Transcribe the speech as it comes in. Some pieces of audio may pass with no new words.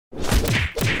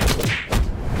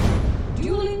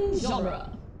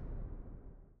genre.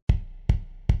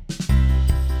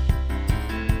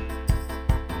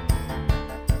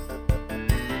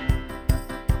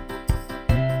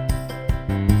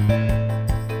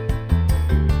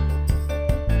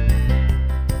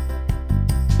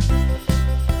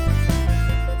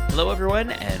 Hello,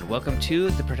 everyone, and welcome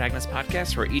to the Protagonist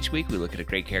Podcast, where each week we look at a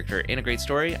great character in a great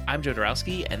story. I'm Joe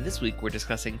Dorowski, and this week we're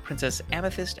discussing Princess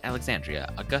Amethyst,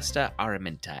 Alexandra, Augusta,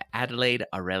 Araminta, Adelaide,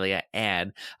 Aurelia,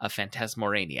 and a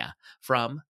Phantasmorania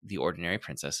from The Ordinary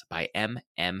Princess by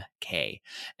M.M.K.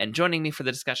 And joining me for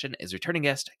the discussion is returning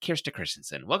guest, Kirsta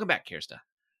Christensen. Welcome back, Kirsta.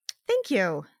 Thank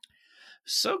you.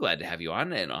 So glad to have you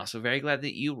on, and also very glad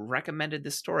that you recommended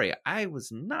this story. I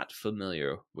was not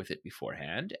familiar with it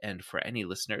beforehand, and for any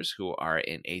listeners who are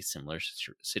in a similar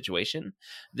situation,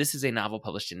 this is a novel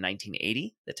published in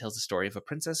 1980 that tells the story of a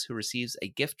princess who receives a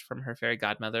gift from her fairy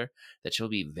godmother that she'll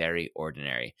be very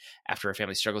ordinary. After her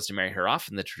family struggles to marry her off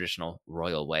in the traditional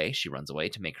royal way, she runs away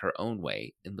to make her own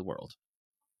way in the world.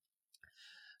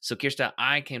 So, Kirsta,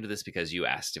 I came to this because you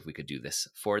asked if we could do this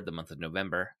for the month of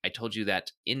November. I told you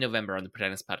that in November on the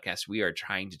Protagonist Podcast, we are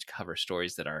trying to cover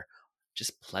stories that are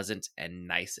just pleasant and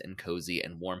nice and cozy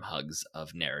and warm hugs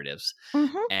of narratives.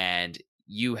 Mm-hmm. And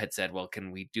you had said, well,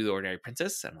 can we do The Ordinary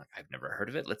Princess? I'm like, I've never heard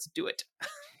of it. Let's do it.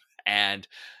 And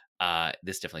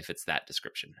this definitely fits that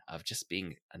description of just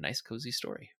being a nice, cozy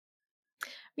story.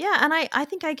 Yeah, and I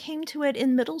think I came to it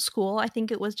in middle school. I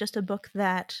think it was just a book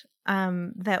that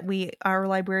our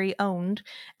library owned,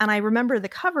 and I remember the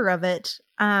cover of it.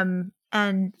 And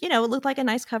it looked like a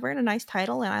nice cover and a nice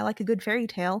title, and I like a good fairy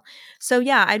tale. So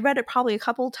yeah, I'd read it probably a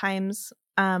couple times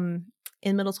in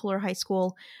middle school or high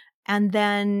school, and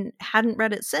then hadn't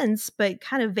read it since, but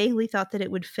kind of vaguely thought that it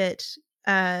would fit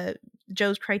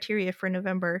Joe's criteria for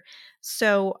November.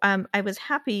 So I was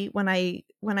happy when I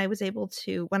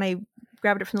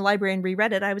grabbed it from the library and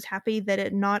reread it. I was happy that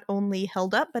it not only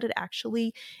held up, but it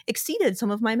actually exceeded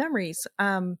some of my memories.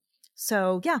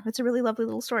 So yeah, it's a really lovely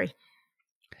little story.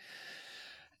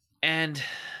 And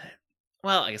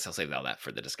well, I guess I'll save all that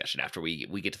for the discussion after we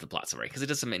get to the plot summary, because it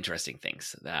does some interesting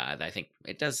things that I think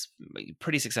it does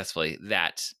pretty successfully,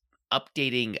 that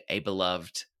updating a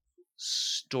beloved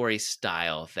story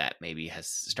style that maybe has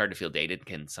started to feel dated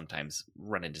can sometimes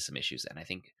run into some issues. And I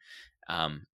think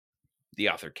the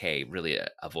author K really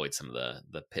avoids some of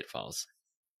the pitfalls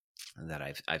that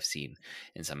I've seen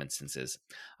in some instances.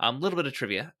 A little bit of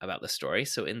trivia about the story.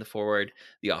 So in the foreword,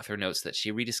 the author notes that she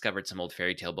rediscovered some old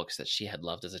fairy tale books that she had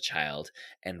loved as a child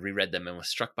and reread them and was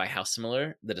struck by how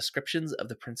similar the descriptions of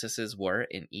the princesses were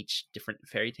in each different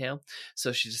fairy tale.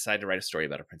 So she decided to write a story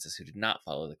about a princess who did not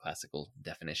follow the classical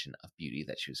definition of beauty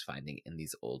that she was finding in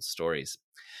these old stories.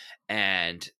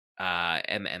 And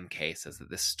MMK says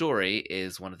that this story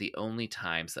is one of the only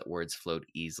times that words flowed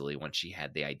easily when she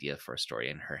had the idea for a story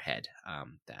in her head.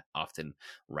 That often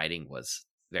writing was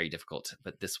very difficult,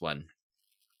 but this one,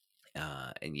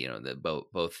 and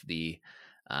both the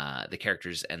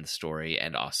characters and the story,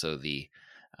 and also the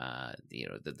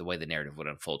way the narrative would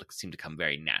unfold seemed to come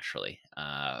very naturally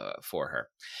for her.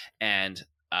 And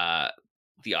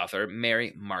the author,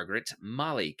 Mary Margaret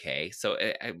Molly K. So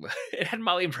it had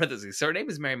Molly in parentheses. So her name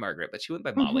is Mary Margaret, but she went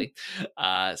by Molly.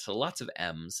 So lots of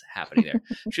M's happening there.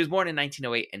 She was born in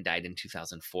 1908 and died in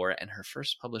 2004. And her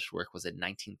first published work was in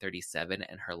 1937,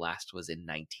 and her last was in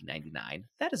 1999.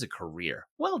 That is a career.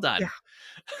 Well done. Yeah.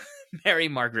 Mary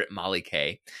Margaret Molly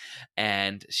K.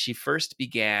 And she first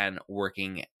began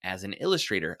working as an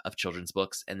illustrator of children's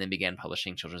books, and then began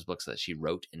publishing children's books that she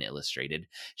wrote and illustrated.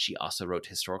 She also wrote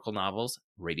historical novels,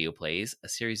 radio plays, a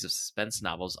series of suspense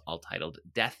novels all titled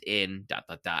Death in ...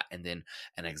 and then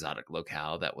an exotic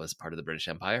locale that was part of the British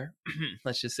Empire.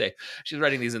 Let's just say she was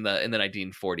writing these in the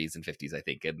 1940s and 50s, I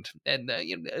think, and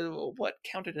what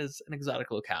counted as an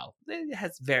exotic locale, it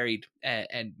has varied,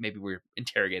 and maybe we're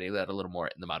interrogating that a little more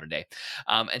in the modern day.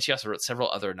 And she also wrote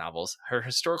several other novels. Her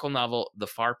historical novel, The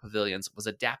Far Pavilions, was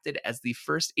adapted as the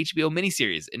first HBO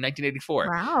miniseries in 1984.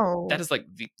 Wow. That is like,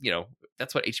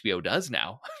 that's what HBO does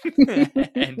now.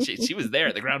 And she was there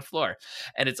at the ground floor.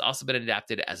 And it's also been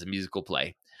adapted as a musical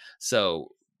play. So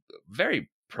very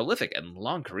prolific and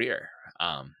long career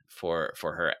for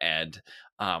her. And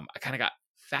I kind of got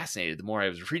fascinated the more I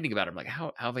was reading about her. I'm like,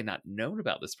 how have I not known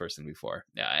about this person before?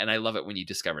 Yeah, and I love it when you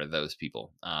discover those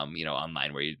people,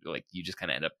 online, where you just kind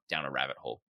of end up down a rabbit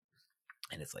hole.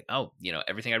 And it's like, oh,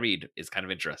 everything I read is kind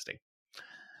of interesting.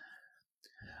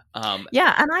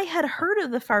 Yeah, and I had heard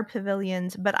of the Far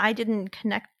Pavilions, but I didn't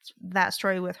connect that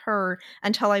story with her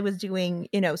until I was doing,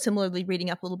 similarly reading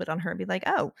up a little bit on her and be like,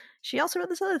 oh, she also wrote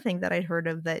this other thing that I'd heard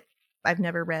of that I've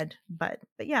never read, but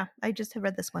yeah, I just have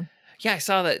read this one. Yeah, I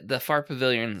saw that the Far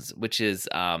Pavilions, which is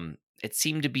it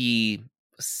seemed to be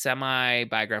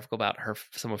semi-biographical about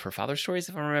some of her father's stories,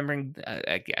 if I'm remembering.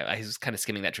 I was kind of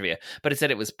skimming that trivia, but it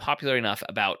said it was popular enough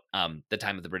about the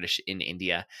time of the British in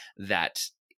India that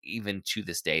even to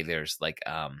this day, there's like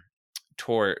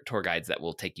tour guides that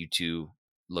will take you to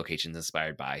locations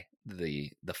inspired by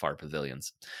the Far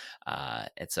Pavilions,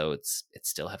 and so it's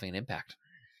still having an impact.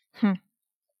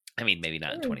 I mean, maybe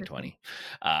not in 2020.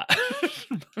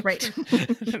 Right.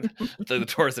 The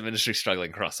tourism industry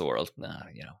struggling across the world.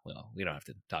 Well, we don't have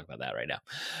to talk about that right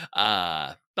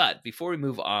now. But before we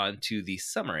move on to the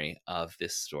summary of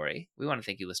this story, we want to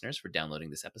thank you listeners for downloading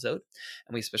this episode.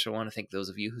 And we especially want to thank those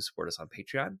of you who support us on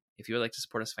Patreon. If you would like to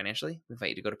support us financially, we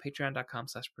invite you to go to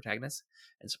patreon.com/protagonist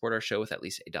and support our show with at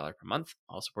least $1 per month.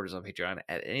 All supporters on Patreon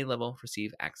at any level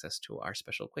receive access to our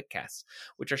special quick casts,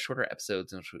 which are shorter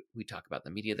episodes in which we talk about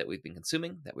the media that we've been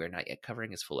consuming that we are not yet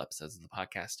covering as full episodes of the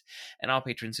podcast. And all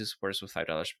patrons who support us with $5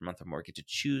 per month or more get to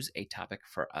choose a topic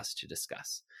for us to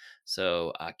discuss.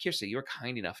 So, Kirsta, you were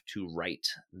kind enough to write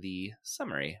the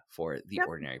summary for The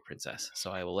Ordinary Princess.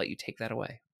 So I will let you take that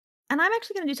away. And I'm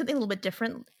actually going to do something a little bit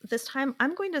different this time.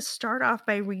 I'm going to start off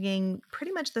by reading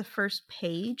pretty much the first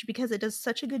page because it does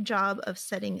such a good job of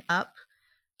setting up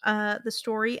the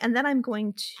story. And then I'm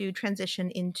going to transition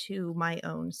into my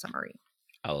own summary.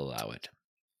 I'll allow it.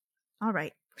 All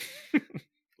right.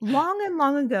 Long and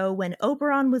long ago, when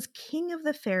Oberon was king of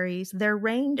the fairies, there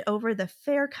reigned over the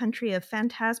fair country of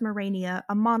Phantasmorania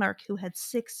a monarch who had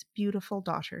 6 beautiful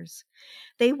daughters.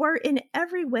 They were in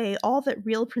every way all that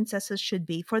real princesses should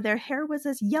be, for their hair was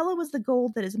as yellow as the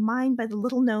gold that is mined by the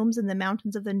little gnomes in the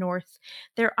mountains of the north.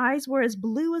 Their eyes were as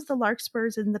blue as the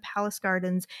larkspurs in the palace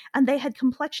gardens, and they had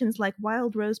complexions like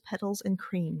wild rose petals and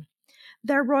cream.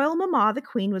 Their royal mamma, the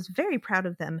queen, was very proud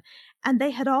of them, and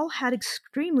they had all had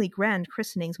extremely grand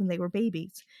christenings when they were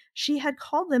babies. She had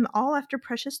called them all after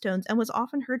precious stones and was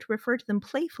often heard to refer to them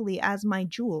playfully as my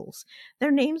jewels.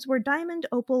 Their names were Diamond,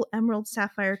 Opal, Emerald,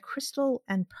 Sapphire, Crystal,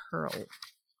 and Pearl.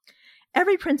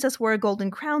 Every princess wore a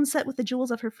golden crown set with the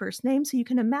jewels of her first name, so you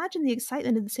can imagine the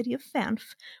excitement in the city of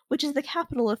Fanf, which is the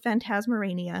capital of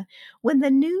Phantasmorania, when the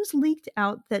news leaked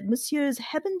out that Messieurs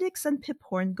Hebendix and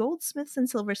Piphorn, goldsmiths and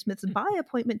silversmiths by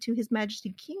appointment to His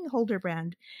Majesty King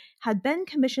Hildebrand, had been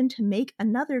commissioned to make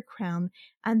another crown,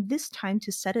 and this time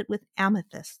to set it with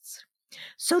amethysts.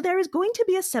 "So there is going to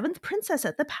be a 7th princess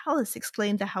at the palace,"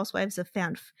 exclaimed the housewives of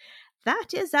Fanf.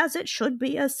 "That is as it should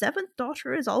be. A 7th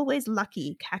daughter is always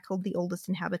lucky," cackled the oldest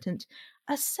inhabitant.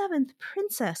 "A 7th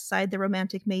princess," sighed the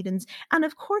romantic maidens, "and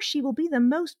of course she will be the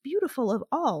most beautiful of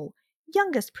all.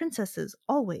 Youngest princesses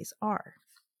always are."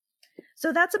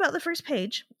 So that's about the first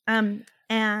page. And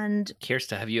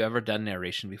Kirsta, have you ever done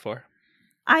narration before?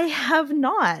 I have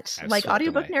not. Like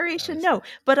audiobook narration, no.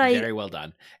 But very well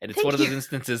done. And it's one of those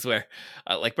instances where,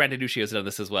 like Brandon Nucci has done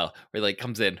this as well, where he like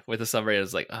comes in with a summary and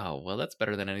is like, "Oh, well, that's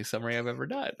better than any summary I've ever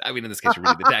done." I mean, in this case, you're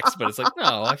reading the text, but it's like,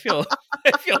 no, I feel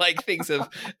like things have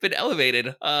been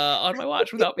elevated on my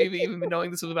watch without me even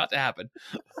knowing this was about to happen.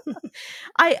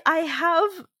 I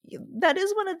have. That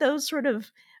is one of those sort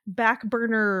of back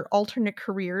burner alternate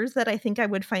careers that I think I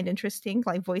would find interesting,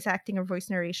 like voice acting or voice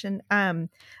narration.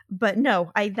 But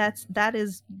no, that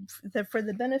is for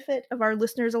the benefit of our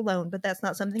listeners alone, but that's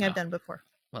not something I've done before.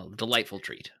 Well, delightful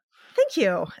treat. Thank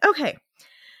you. Okay.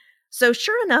 So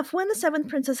sure enough, when the 7th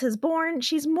princess is born,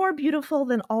 she's more beautiful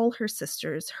than all her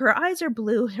sisters. Her eyes are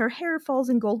blue, her hair falls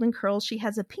in golden curls, she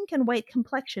has a pink and white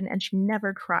complexion, and she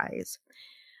never cries.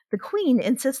 The queen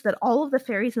insists that all of the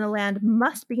fairies in the land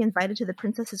must be invited to the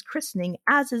princess's christening,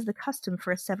 as is the custom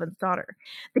for a 7th daughter.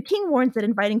 The king warns that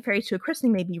inviting fairies to a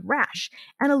christening may be rash,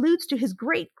 and alludes to his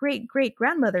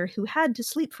great-great-great-grandmother who had to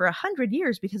sleep for 100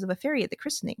 years because of a fairy at the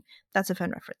christening. That's a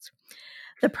fun reference.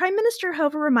 The prime minister,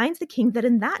 however, reminds the king that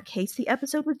in that case, the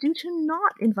episode was due to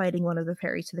not inviting one of the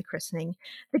fairies to the christening.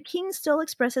 The king still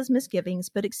expresses misgivings,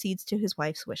 but accedes to his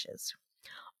wife's wishes.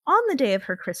 On the day of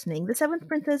her christening, the 7th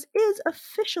princess is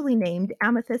officially named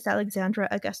Amethyst, Alexandra,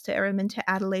 Augusta, Araminta,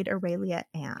 Adelaide, Aurelia,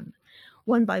 Anne.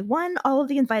 One by one, all of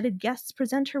the invited guests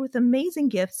present her with amazing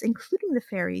gifts, including the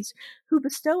fairies, who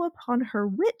bestow upon her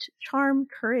wit, charm,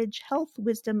 courage, health,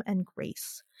 wisdom, and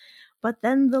grace. But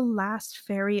then the last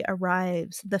fairy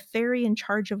arrives, the fairy in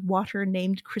charge of water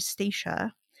named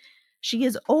Crustacea. She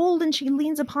is old and she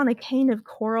leans upon a cane of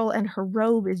coral, and her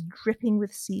robe is dripping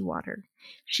with seawater.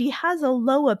 She has a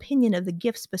low opinion of the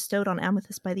gifts bestowed on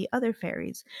Amethyst by the other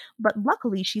fairies, but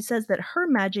luckily she says that her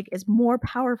magic is more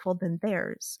powerful than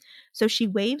theirs. So she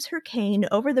waves her cane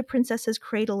over the princess's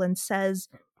cradle and says,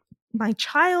 My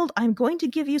child, I'm going to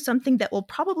give you something that will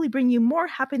probably bring you more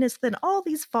happiness than all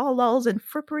these fal-lals and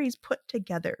fripperies put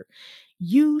together.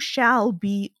 You shall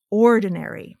be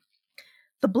ordinary.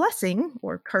 The blessing,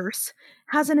 or curse,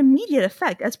 has an immediate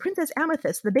effect as Princess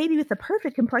Amethyst, the baby with the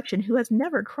perfect complexion who has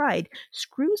never cried,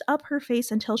 screws up her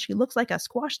face until she looks like a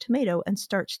squashed tomato and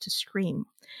starts to scream.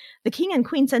 The king and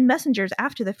queen send messengers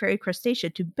after the fairy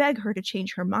Crustacea to beg her to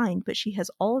change her mind, but she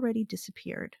has already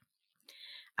disappeared.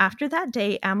 After that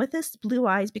day, Amethyst's blue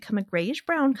eyes become a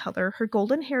grayish-brown color, her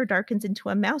golden hair darkens into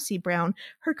a mousy brown,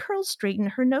 her curls straighten,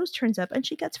 her nose turns up, and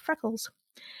she gets freckles.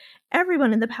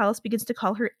 Everyone in the palace begins to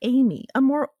call her Amy, a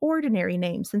more ordinary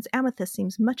name since Amethyst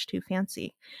seems much too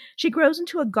fancy. She grows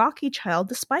into a gawky child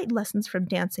despite lessons from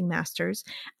dancing masters,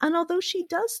 and although she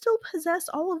does still possess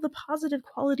all of the positive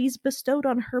qualities bestowed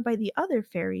on her by the other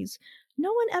fairies,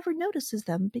 no one ever notices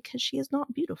them because she is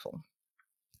not beautiful.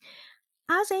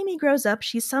 As Amy grows up,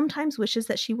 she sometimes wishes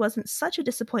that she wasn't such a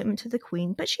disappointment to the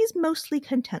queen, but she's mostly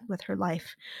content with her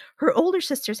life. Her older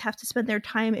sisters have to spend their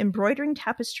time embroidering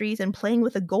tapestries and playing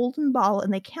with a golden ball,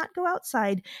 and they can't go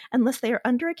outside unless they are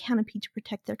under a canopy to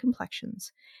protect their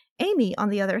complexions. Amy, on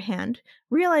the other hand,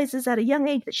 realizes at a young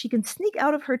age that she can sneak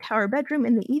out of her tower bedroom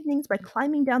in the evenings by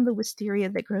climbing down the wisteria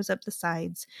that grows up the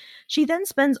sides. She then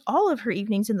spends all of her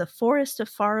evenings in the forest of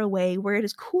far away, where it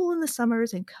is cool in the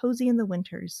summers and cozy in the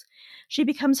winters. She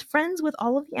becomes friends with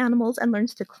all of the animals and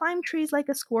learns to climb trees like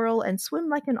a squirrel and swim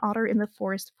like an otter in the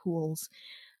forest pools.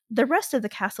 The rest of the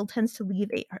castle tends to leave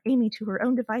Amy to her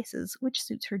own devices, which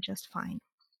suits her just fine.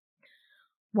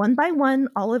 One by one,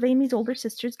 all of Amy's older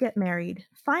sisters get married.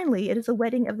 Finally, it is a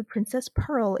wedding of the Princess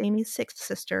Pearl, Amy's sixth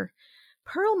sister.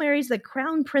 Pearl marries the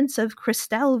crown prince of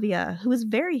Crystalvia, who is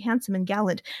very handsome and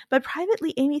gallant, but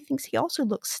privately Amy thinks he also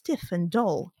looks stiff and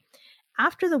dull.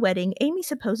 After the wedding, Amy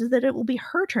supposes that it will be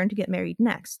her turn to get married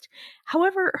next.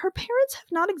 However, her parents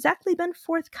have not exactly been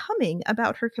forthcoming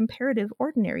about her comparative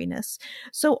ordinariness,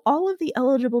 so all of the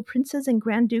eligible princes and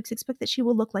grand dukes expect that she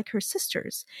will look like her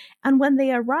sisters, and when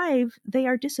they arrive, they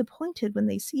are disappointed when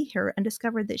they see her and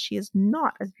discover that she is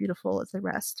not as beautiful as the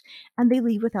rest, and they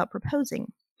leave without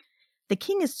proposing. The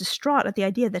king is distraught at the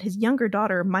idea that his younger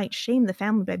daughter might shame the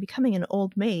family by becoming an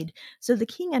old maid, so the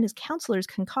king and his counselors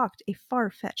concoct a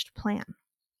far-fetched plan.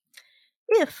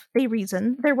 If, they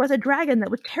reason, there was a dragon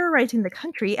that was terrorizing the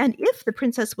country, and if the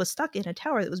princess was stuck in a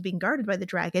tower that was being guarded by the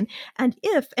dragon, and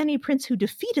if any prince who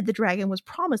defeated the dragon was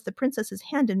promised the princess's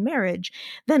hand in marriage,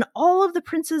 then all of the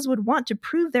princes would want to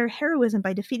prove their heroism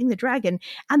by defeating the dragon,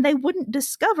 and they wouldn't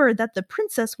discover that the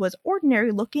princess was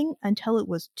ordinary looking until it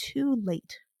was too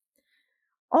late.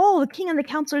 All the king and the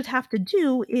counselors have to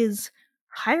do is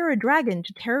hire a dragon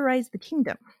to terrorize the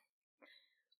kingdom.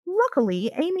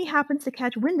 Luckily, Amy happens to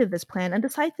catch wind of this plan and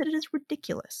decides that it is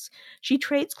ridiculous. She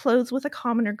trades clothes with a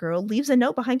commoner girl, leaves a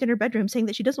note behind in her bedroom saying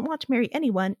that she doesn't want to marry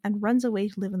anyone, and runs away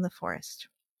to live in the forest.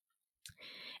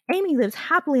 Amy lives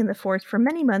happily in the forest for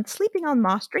many months, sleeping on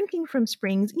moss, drinking from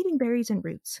springs, eating berries and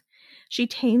roots. She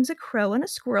tames a crow and a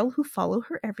squirrel who follow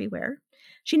her everywhere.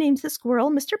 She names the squirrel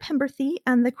Mr. Pemberthy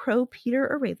and the crow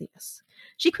Peter Aurelius.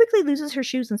 She quickly loses her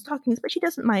shoes and stockings, but she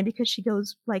doesn't mind because she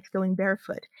likes going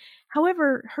barefoot.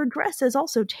 However, her dress is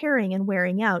also tearing and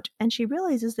wearing out, and she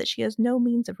realizes that she has no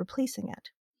means of replacing it.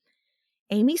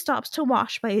 Amy stops to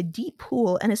wash by a deep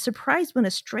pool and is surprised when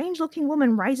a strange-looking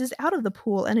woman rises out of the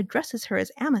pool and addresses her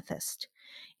as Amethyst.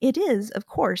 It is, of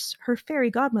course, her fairy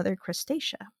godmother,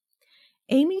 Crustacea.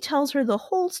 Amy tells her the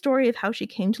whole story of how she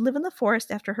came to live in the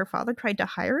forest after her father tried to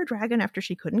hire a dragon after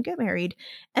she couldn't get married,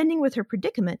 ending with her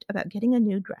predicament about getting a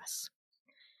new dress.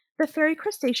 The fairy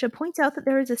Crustacea points out that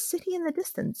there is a city in the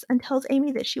distance and tells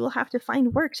Amy that she will have to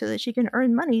find work so that she can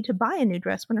earn money to buy a new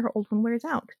dress when her old one wears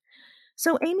out.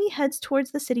 So Amy heads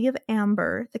towards the city of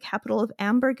Amber, the capital of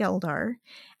Amber Geldar,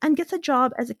 and gets a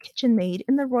job as a kitchen maid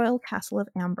in the royal castle of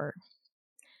Amber.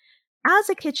 As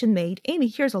a kitchen maid, Amy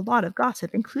hears a lot of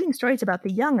gossip, including stories about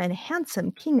the young and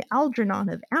handsome King Algernon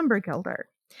of Ambergeldar.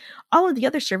 All of the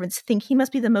other servants think he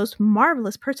must be the most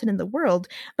marvelous person in the world,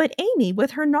 but Amy, with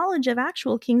her knowledge of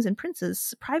actual kings and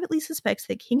princes, privately suspects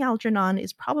that King Algernon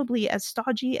is probably as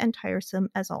stodgy and tiresome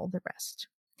as all the rest.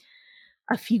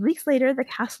 A few weeks later, the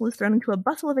castle is thrown into a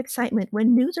bustle of excitement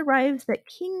when news arrives that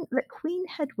Queen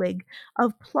Hedwig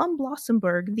of Plum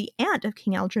Blossomburg, the aunt of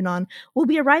King Algernon, will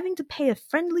be arriving to pay a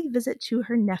friendly visit to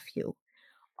her nephew.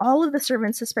 All of the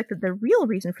servants suspect that the real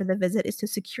reason for the visit is to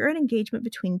secure an engagement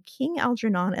between King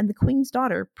Algernon and the queen's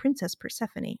daughter, Princess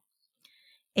Persephone.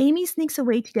 Amy sneaks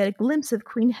away to get a glimpse of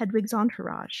Queen Hedwig's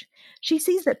entourage. She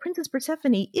sees that Princess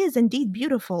Persephone is indeed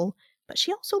beautiful, but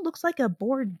she also looks like a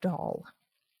bored doll.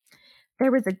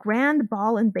 There was a grand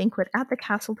ball and banquet at the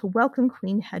castle to welcome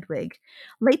Queen Hedwig.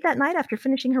 Late that night, after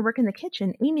finishing her work in the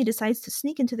kitchen, Amy decides to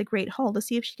sneak into the great hall to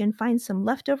see if she can find some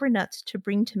leftover nuts to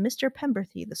bring to Mr.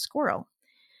 Pemberthy, the squirrel.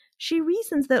 She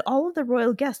reasons that all of the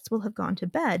royal guests will have gone to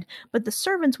bed, but the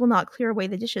servants will not clear away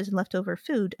the dishes and leftover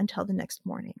food until the next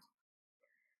morning.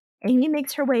 Amy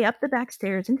makes her way up the back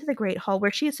stairs into the great hall,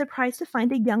 where she is surprised to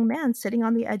find a young man sitting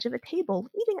on the edge of a table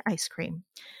eating ice cream.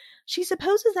 She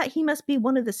supposes that he must be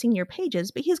one of the senior pages,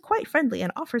 but he is quite friendly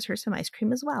and offers her some ice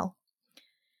cream as well.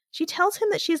 She tells him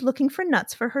that she is looking for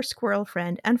nuts for her squirrel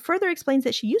friend, and further explains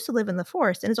that she used to live in the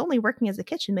forest and is only working as a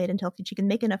kitchen maid until she can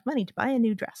make enough money to buy a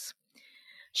new dress.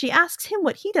 She asks him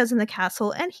what he does in the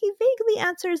castle, and he vaguely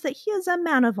answers that he is a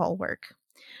man of all work.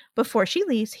 Before she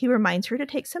leaves, he reminds her to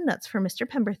take some nuts for Mr.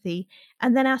 Pemberthy,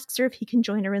 and then asks her if he can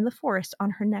join her in the forest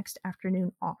on her next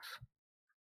afternoon off.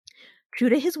 True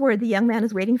to his word, the young man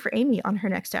is waiting for Amy on her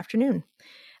next afternoon.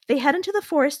 They head into the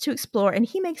forest to explore, and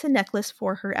he makes a necklace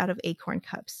for her out of acorn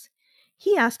cups.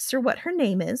 He asks her what her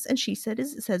name is, and she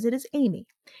says it is Amy.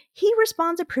 He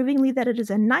responds approvingly that it is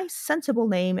a nice, sensible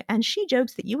name, and she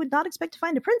jokes that you would not expect to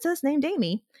find a princess named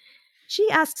Amy. She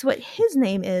asks what his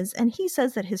name is, and he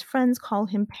says that his friends call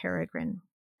him Peregrine.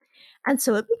 And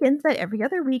so it begins that every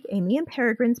other week, Amy and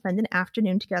Peregrine spend an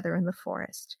afternoon together in the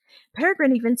forest.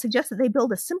 Peregrine even suggests that they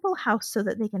build a simple house so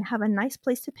that they can have a nice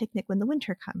place to picnic when the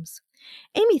winter comes.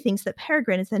 Amy thinks that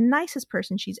Peregrine is the nicest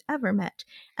person she's ever met,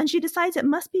 and she decides it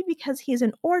must be because he is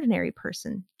an ordinary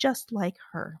person, just like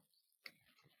her.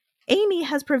 Amy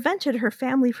has prevented her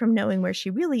family from knowing where she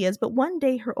really is, but one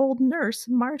day her old nurse,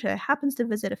 Marta, happens to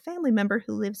visit a family member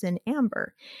who lives in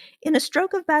Amber. In a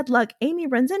stroke of bad luck, Amy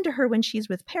runs into her when she's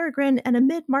with Peregrine, and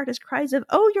amid Marta's cries of,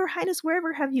 "Oh, your highness,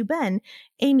 wherever have you been?"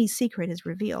 Amy's secret is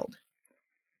revealed.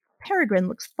 Peregrine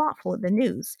looks thoughtful at the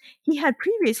news. He had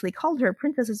previously called her a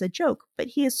princess as a joke, but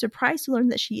he is surprised to learn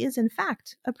that she is, in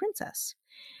fact, a princess.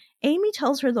 Amy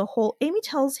tells him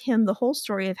the whole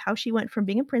story of how she went from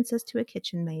being a princess to a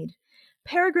kitchen maid.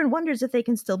 Peregrine wonders if they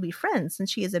can still be friends,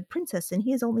 since she is a princess and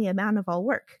he is only a man of all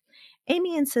work.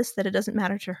 Amy insists that it doesn't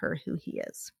matter to her who he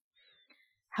is.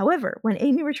 However, when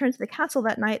Amy returns to the castle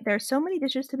that night, there are so many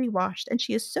dishes to be washed, and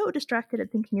she is so distracted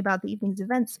at thinking about the evening's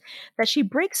events that she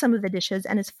breaks some of the dishes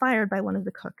and is fired by one of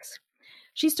the cooks.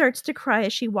 She starts to cry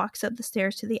as she walks up the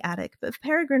stairs to the attic, but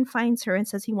Peregrine finds her and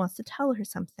says he wants to tell her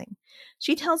something.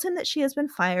 She tells him that she has been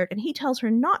fired, and he tells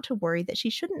her not to worry, that she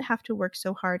shouldn't have to work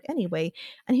so hard anyway,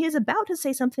 and he is about to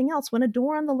say something else when a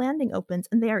door on the landing opens,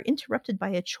 and they are interrupted by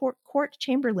a court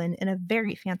chamberlain in a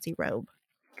very fancy robe.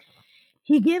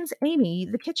 He gives Amy,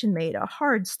 the kitchen maid, a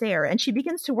hard stare, and she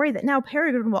begins to worry that now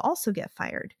Peregrine will also get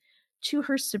fired. To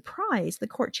her surprise, the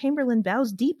court chamberlain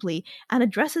bows deeply and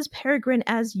addresses Peregrine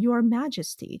as Your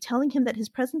Majesty, telling him that his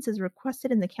presence is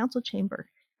requested in the council chamber,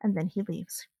 and then he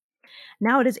leaves.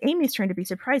 Now it is Amy's turn to be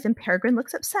surprised, and Peregrine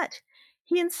looks upset.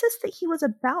 He insists that he was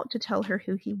about to tell her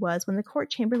who he was when the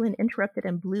court chamberlain interrupted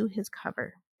and blew his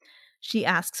cover. She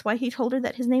asks why he told her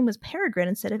that his name was Peregrine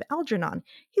instead of Algernon.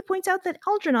 He points out that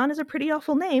Algernon is a pretty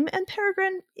awful name, and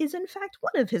Peregrine is in fact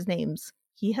one of his names.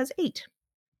 He has 8.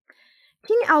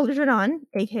 King Algernon,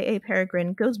 aka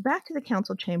Peregrine, goes back to the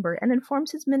council chamber and informs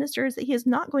his ministers that he is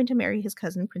not going to marry his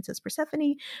cousin Princess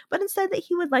Persephone, but instead that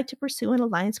he would like to pursue an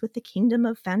alliance with the kingdom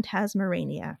of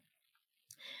Phantasmorania.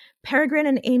 Peregrine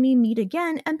and Amy meet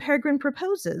again, and Peregrine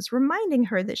proposes, reminding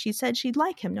her that she said she'd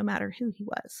like him no matter who he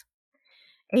was.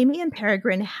 Amy and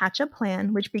Peregrine hatch a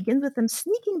plan, which begins with them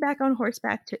sneaking back on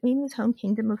horseback to Amy's home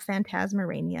kingdom of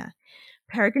Phantasmorania.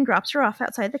 Peregrine drops her off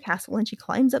outside the castle, and she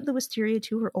climbs up the wisteria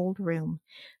to her old room.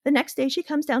 The next day, she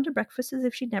comes down to breakfast as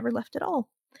if she'd never left at all.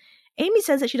 Amy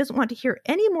says that she doesn't want to hear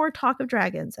any more talk of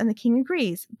dragons, and the king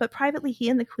agrees, but privately he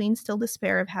and the queen still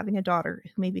despair of having a daughter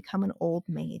who may become an old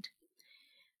maid.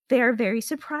 They are very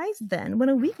surprised then when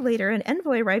a week later an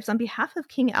envoy arrives on behalf of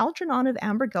King Algernon of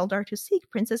Amber Geldar to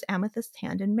seek Princess Amethyst's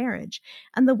hand in marriage,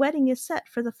 and the wedding is set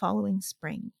for the following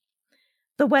spring.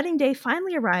 The wedding day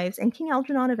finally arrives, and King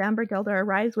Algernon of Amber Geldar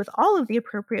arrives with all of the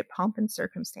appropriate pomp and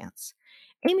circumstance.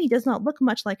 Amy does not look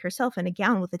much like herself in a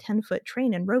gown with a 10-foot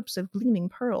train and ropes of gleaming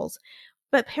pearls,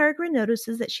 but Peregrine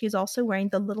notices that she is also wearing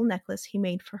the little necklace he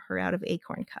made for her out of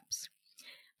acorn cups.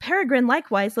 Peregrine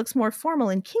likewise looks more formal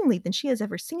and kingly than she has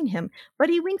ever seen him, but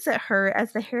he winks at her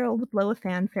as the herald blow a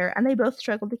fanfare, and they both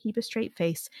struggle to keep a straight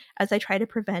face as they try to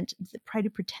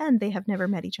pretend they have never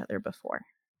met each other before.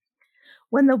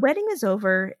 When the wedding is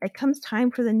over, it comes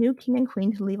time for the new king and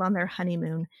queen to leave on their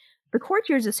honeymoon. The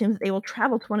courtiers assume that they will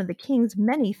travel to one of the king's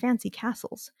many fancy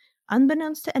castles.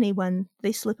 Unbeknownst to anyone,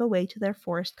 they slip away to their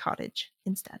forest cottage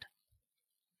instead.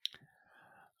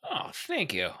 Oh,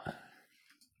 thank you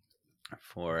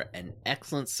for an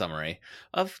excellent summary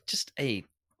of just a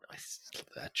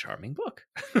charming book.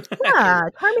 Yeah,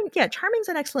 charming. Yeah, charming's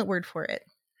an excellent word for it.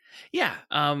 Yeah,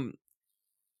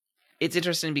 it's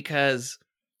interesting because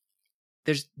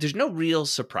there's no real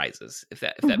surprises, if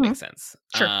that makes sense.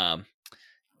 Sure.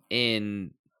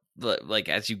 In like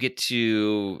as you get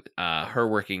to her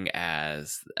working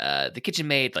as the kitchen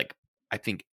maid, like I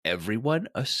think everyone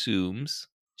assumes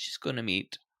she's going to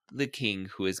meet the king,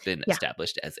 who has been Yeah.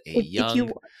 established as a If young,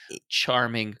 you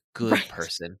charming, good right.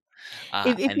 person.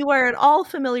 If And you are at all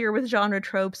familiar with genre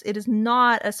tropes, it is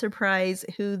not a surprise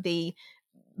who the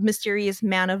mysterious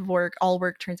man of work, all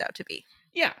work turns out to be.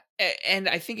 yeah, and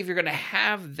I think if you're going to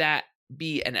have that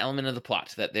be an element of the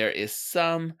plot, that there is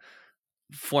some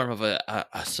form of a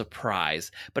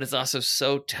surprise, but it's also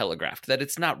so telegraphed that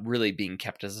it's not really being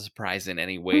kept as a surprise in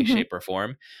any way, Mm-hmm. shape, or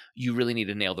form. You really need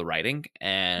to nail the writing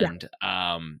Yeah.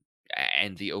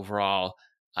 and the overall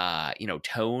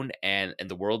tone and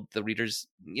the world the reader's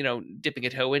dipping a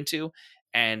toe into.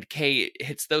 And Kay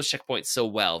hits those checkpoints so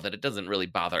well that it doesn't really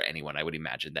bother anyone. I would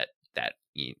imagine that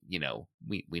we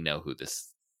know who this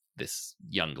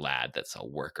young lad that's a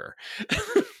worker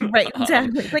Right,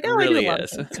 exactly. It's like, oh, I do a really lot of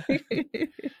is. things.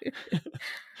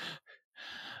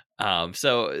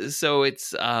 So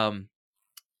it's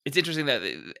interesting that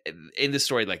in the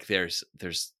story, like there's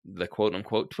the quote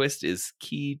unquote twist is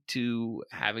key to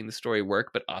having the story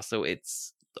work, but also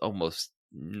it's almost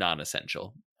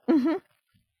non-essential. Mm-hmm.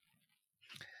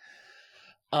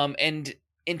 And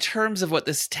in terms of what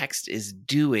this text is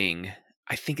doing,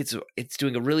 I think it's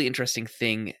doing a really interesting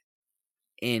thing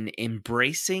in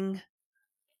embracing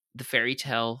the fairy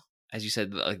tale, as you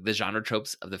said, like the genre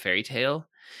tropes of the fairy tale,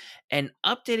 and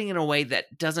updating in a way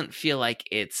that doesn't feel like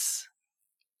it's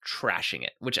trashing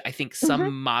it, which I think Mm-hmm.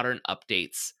 some modern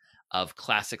updates of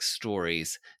classic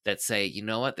stories that say, you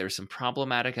know what, there's some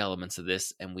problematic elements of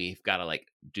this, and we've got to like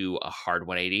do a hard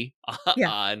 180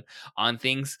 Yeah. on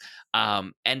things,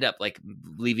 end up like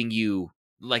leaving you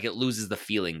like it loses the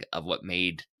feeling of what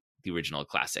made the original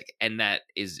classic. And that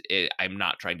is I'm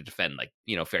not trying to defend like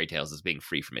fairy tales as being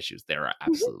free from issues. There are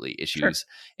Mm-hmm. absolutely Sure. issues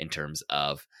in terms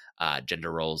of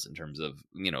gender roles, in terms of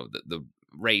the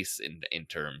race, in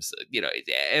terms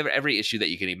every issue that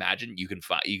you can imagine. You can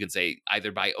find, you can say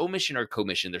either by omission or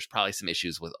commission, there's probably some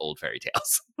issues with old fairy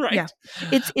tales. Right? Yeah.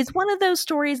 It's one of those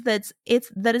stories that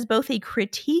is both a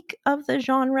critique of the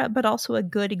genre but also a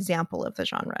good example of the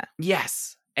genre.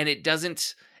 Yes. And it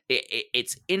doesn't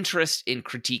its interest in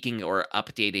critiquing or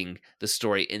updating the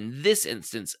story in this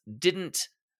instance didn't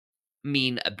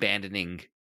mean abandoning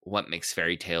what makes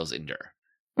fairy tales endure.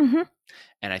 Mm-hmm.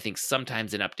 And I think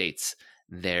sometimes in updates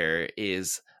there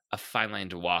is a fine line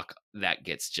to walk that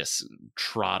gets just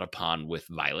trod upon with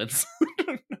violence.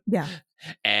 Yeah.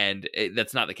 And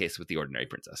that's not the case with The Ordinary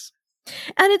Princess.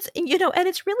 And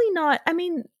it's really not, I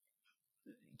mean,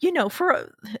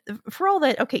 for all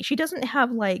that, okay, she doesn't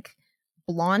have like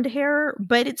blonde hair,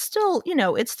 but it's still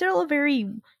a very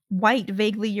white,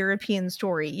 vaguely European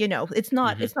story. It's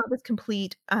not Mm-hmm. this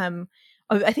complete.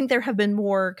 I think there have been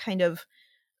more kind of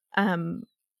um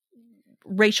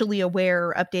racially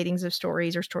aware updatings of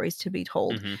stories or stories to be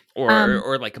told. Mm-hmm. Um,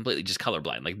 Or like completely just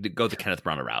colorblind, like go the Kenneth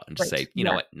Branagh route and just right. say, you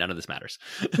know Yeah. what, none of this matters.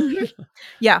 Mhm.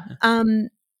 Yeah.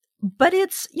 But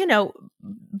it's,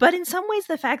 but in some ways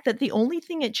the fact that the only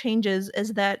thing it changes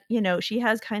is that, she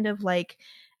has kind of like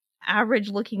average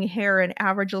looking hair and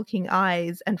average looking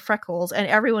eyes and freckles, and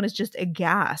everyone is just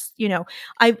aghast. Because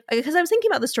I was thinking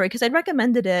about the story because I'd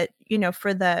recommended it,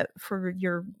 for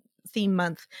your theme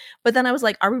month, but then I was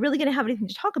like, are we really going to have anything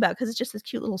to talk about because it's just this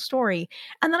cute little story?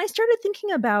 And then I started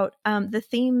thinking about the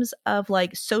themes of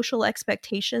like social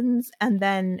expectations and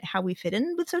then how we fit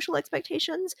in with social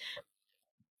expectations,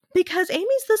 because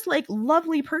Amy's this like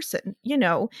lovely person,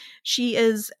 she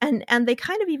is, and they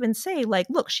kind of even say like,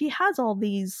 look, she has all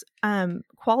these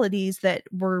qualities that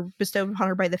were bestowed upon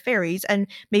her by the fairies, and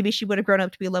maybe she would have grown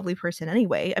up to be a lovely person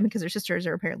anyway. I mean, because her sisters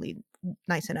are apparently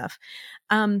nice enough.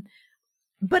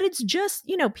 But it's just,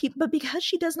 but because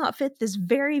she does not fit this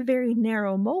very, very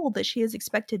narrow mold that she is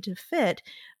expected to fit,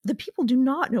 the people do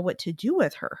not know what to do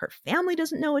with her. Her family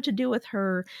doesn't know what to do with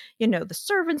her. The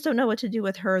servants don't know what to do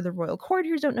with her. The royal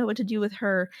courtiers don't know what to do with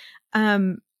her.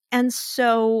 And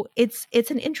so it's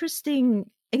an interesting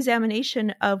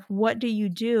examination of what do you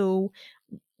do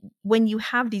when you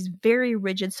have these very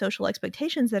rigid social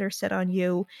expectations that are set on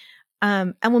you.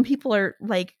 And when people are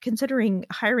like considering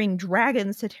hiring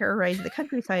dragons to terrorize the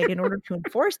countryside in order to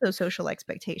enforce those social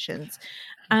expectations,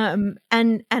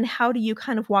 and how do you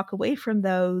kind of walk away from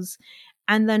those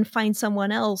and then find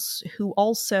someone else who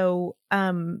also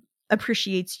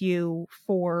appreciates you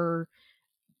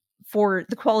for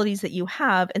the qualities that you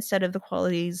have instead of the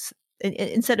qualities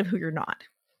instead of who you're not.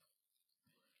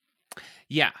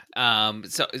 Yeah.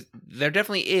 So there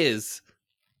definitely is,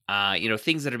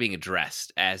 things that are being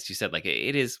addressed, as you said. Like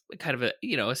it is kind of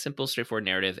a simple, straightforward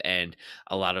narrative, and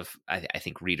a lot of I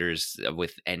think readers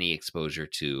with any exposure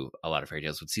to a lot of fairy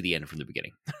tales would see the end from the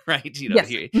beginning, right? Yes.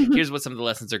 Here's what some of the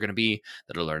lessons are going to be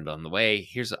that are learned on the way.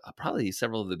 Here's probably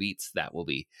several of the beats that will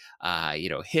be,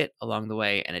 hit along the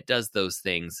way, and it does those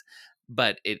things.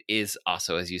 But it is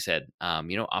also, as you said,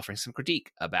 offering some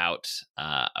critique about,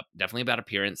 definitely about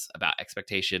appearance, about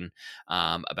expectation,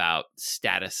 about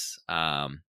status,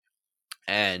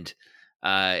 and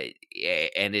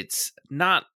it's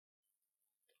not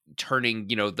turning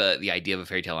the idea of a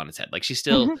fairy tale on its head. Like she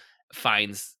still Mhm.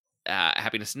 finds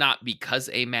happiness not because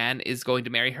a man is going to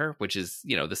marry her, which is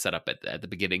the setup at the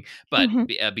beginning, but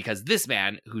Mhm. because this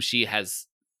man who she has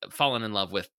fallen in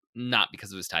love with, not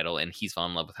because of his title, and he's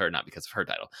fallen in love with her not because of her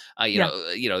title. Yeah.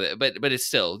 But it's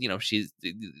still, she's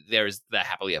there's the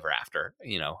happily ever after.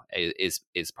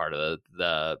 Is part of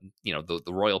the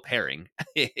royal pairing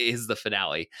is the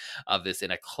finale of this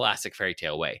in a classic fairy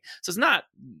tale way. So it's not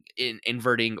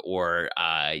inverting or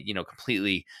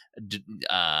completely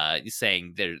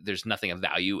saying there's nothing of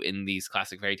value in these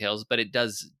classic fairy tales, but it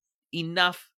does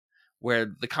enough where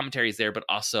the commentary is there, but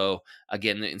also,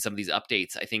 again, in some of these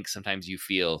updates, I think sometimes you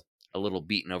feel a little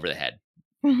beaten over the head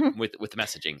Mhm. with the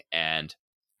messaging. And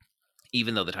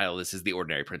even though the title of this is The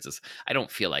Ordinary Princess, I don't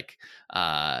feel like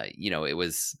it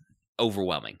was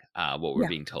overwhelming what we're Yeah.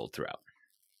 being told throughout.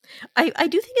 I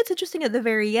do think it's interesting at the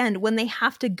very end when they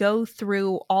have to go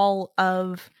through all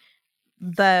of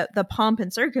the pomp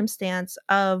and circumstance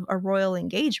of a royal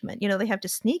engagement. They have to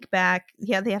sneak back.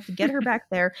 Yeah, they have to get her back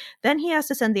there. Then he has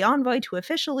to send the envoy to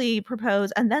officially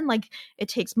propose, and then like it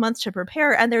takes months to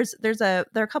prepare. And there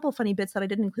are a couple of funny bits that I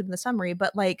didn't include in the summary,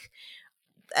 but like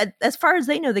as far as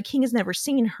they know, the king has never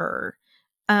seen her.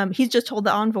 He's just told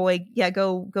the envoy, yeah,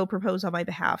 go propose on my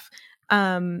behalf.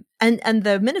 And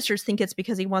the ministers think it's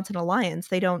because he wants an alliance.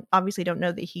 They obviously don't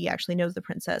know that he actually knows the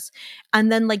princess. And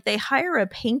then like they hire a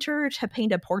painter to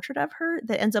paint a portrait of her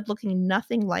that ends up looking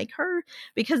nothing like her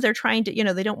because they're trying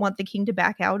to, they don't want the king to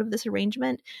back out of this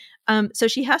arrangement. So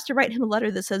she has to write him a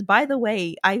letter that says, by the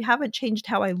way, I haven't changed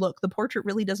how I look. The portrait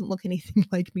really doesn't look anything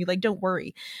like me. Like, don't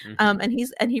worry. Mm-hmm.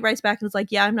 And he writes back and is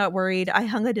like, yeah, I'm not worried. I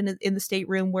hung it in the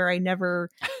stateroom where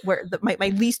my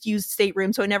least used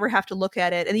stateroom, so I never have to look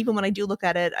at it. And even when I do look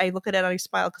at it, I look at it and I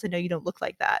smile because I know you don't look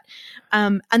like that.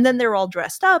 And then they're all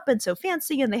dressed up and so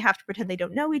fancy, and they have to pretend they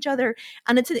don't know each other.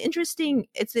 And it's a kind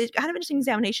of interesting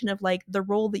examination of like the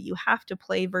role that you have to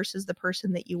play versus the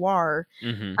person that you are.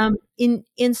 Mm-hmm.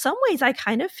 In some ways, I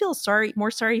kind of feel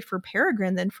more sorry for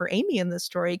Peregrine than for Amy in this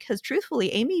story, because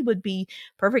truthfully, Amy would be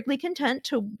perfectly content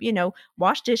to,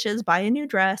 wash dishes, buy a new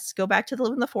dress, go back to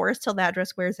live in the forest till that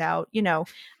dress wears out.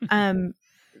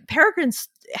 Peregrine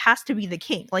has to be the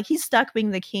king. Like he's stuck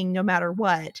being the king no matter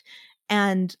what.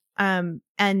 And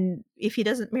if he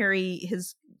doesn't marry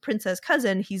his princess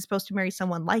cousin, he's supposed to marry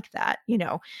someone like that.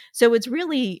 So it's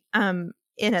really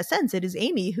in a sense, it is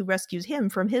Amy who rescues him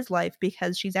from his life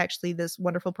because she's actually this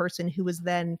wonderful person who is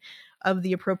then of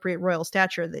the appropriate royal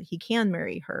stature that he can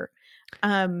marry her.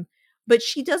 But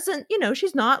she doesn't,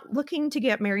 she's not looking to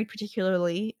get married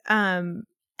particularly. And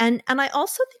I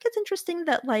also think it's interesting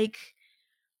that like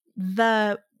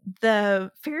the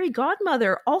fairy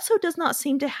godmother also does not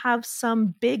seem to have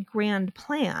some big grand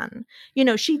plan.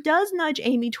 She does nudge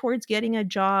Amy towards getting a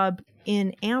job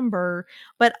in Amber,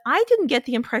 but I didn't get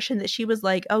the impression that she was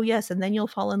like, oh yes, and then you'll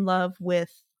fall in love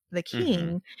with the Mm-hmm.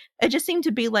 king. It just seemed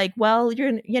to be like, well, I'm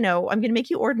going to make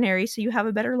you ordinary so you have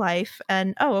a better life.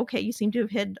 And oh, okay, you seem to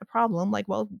have hit a problem. Like,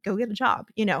 well, go get a job.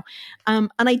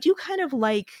 And I do kind of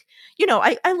like,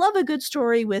 I love a good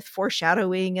story with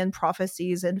foreshadowing and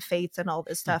prophecies and fates and all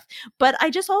this stuff. But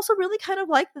I just also really kind of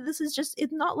like that this is just,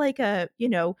 it's not like a,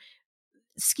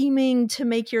 scheming to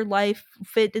make your life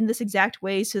fit in this exact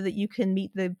way so that you can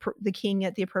meet the king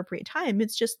at the appropriate time.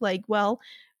 It's just like, well,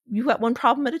 you got one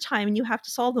problem at a time and you have to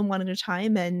solve them one at a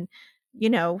time. And,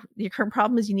 your current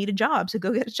problem is you need a job. So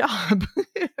go get a job.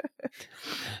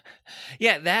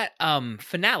 Yeah, that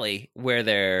finale where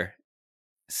they're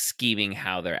scheming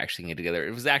how they're actually getting together,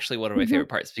 it was actually one of my Mhm. favorite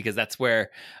parts, because that's where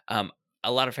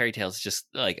a lot of fairy tales just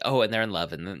like, oh, and they're in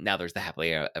love, and then now there's the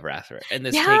happily ever after. And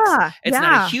this Yeah. it's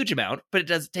not a Yeah. huge amount, but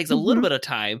takes a little Mhm. bit of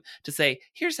time to say,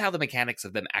 here's how the mechanics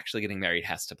of them actually getting married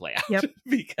has to play out. Yep. Yep.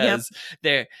 Because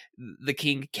the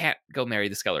king can't go marry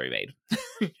the scullery maid.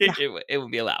 Yeah. It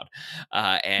wouldn't be allowed.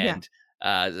 Yeah. And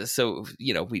So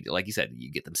we, like you said,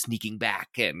 you get them sneaking back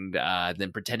and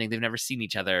then pretending they've never seen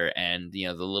each other, and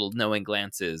the little knowing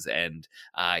glances, and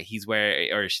he's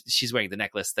wearing, or she's wearing the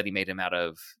necklace that he made him out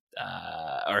of,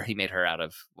 or he made her out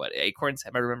of, what, acorns?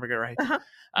 Am I remembering it right? Uh-huh.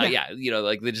 Yeah,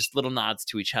 like they're just little nods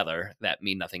to each other that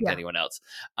mean nothing to anyone else.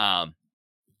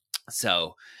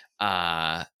 So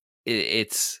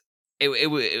it's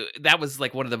that was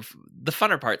like one of the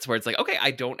funner parts, where it's like, okay, I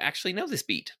don't actually know this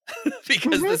beat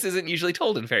because this isn't usually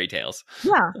told in fairy tales.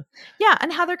 Yeah,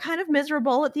 and how they're kind of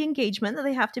miserable at the engagement, that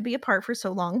they have to be apart for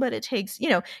so long, but it takes,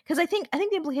 because I think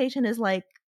the implication is like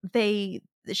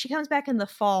she comes back in the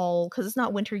fall because it's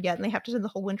not winter yet, and they have to spend the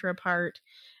whole winter apart,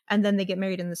 and then they get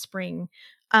married in the spring.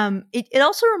 It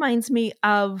also reminds me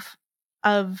of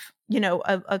a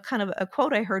kind of a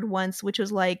quote I heard once, which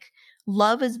was like,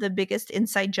 love is the biggest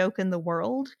inside joke in the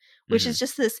world, which is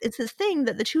just it's this thing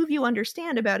that the two of you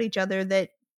understand about each other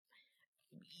that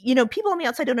people on the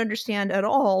outside don't understand at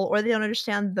all, or they don't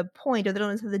understand the point, or they don't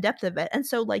understand the depth of it. And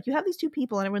so like you have these two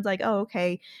people and everyone's like, oh,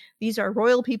 okay, these are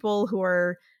royal people who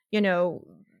are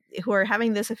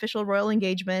having this official royal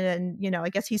engagement, and I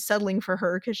guess he's settling for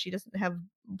her because she doesn't have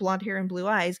blonde hair and blue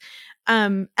eyes,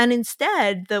 and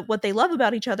instead what they love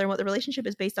about each other and what the relationship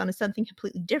is based on is something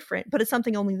completely different, but it's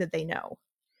something only that they know.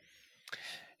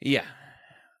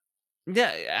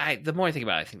 The more I think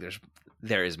about it, I think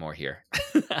there is more here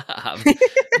to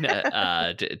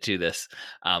this.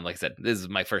 Like I said, this is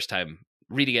my first time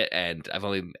reading it, and I've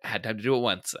only had time to do it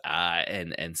once,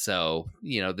 and so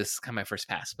this is kind of my first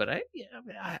pass. But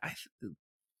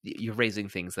you're raising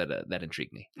things that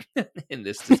intrigue me in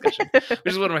this discussion, which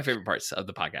is one of my favorite parts of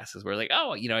the podcast. Is we're like,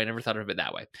 oh, I never thought of it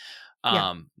that way.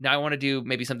 Now I want to do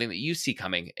maybe something that you see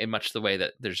coming in much the way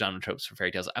that there's genre tropes for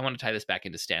fairy tales. I want to tie this back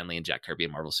into Stan Lee and Jack Kirby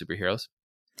and Marvel superheroes.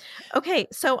 Okay,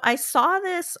 so I saw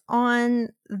this on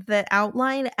the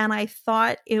outline, and I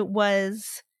thought it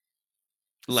was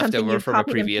leftover from a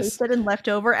previous and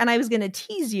leftover, and I was going to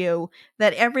tease you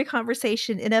that every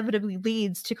conversation inevitably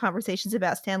leads to conversations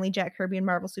about Stan Lee, Jack Kirby, and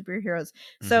Marvel superheroes.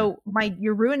 So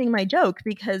you're ruining my joke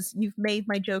because you've made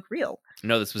my joke real.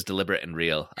 No, this was deliberate and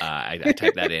real. I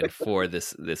typed that in for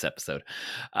this episode.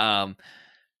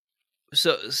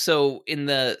 So in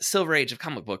the Silver Age of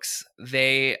comic books,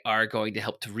 they are going to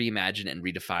help to reimagine and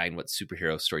redefine what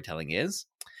superhero storytelling is.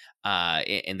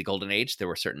 In the Golden Age, there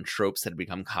were certain tropes that had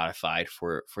become codified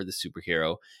for the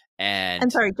superhero.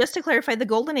 And sorry, just to clarify, the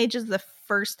Golden Age is the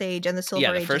first age, and the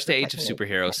Silver Age the first age of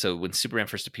superheroes. Age. So when Superman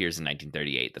first appears in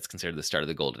 1938, that's considered the start of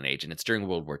the Golden Age, and it's during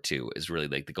World War II is really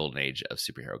like the Golden Age of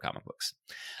superhero comic books.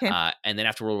 Okay. And then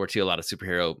after World War II,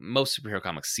 most superhero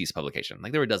comics cease publication.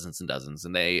 Like there were dozens and dozens,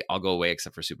 and they all go away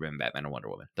except for Superman, Batman, and Wonder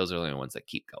Woman. Those are the only ones that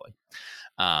keep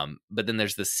going. But then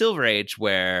there's the Silver Age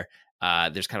where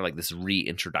there's kind of like this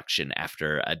reintroduction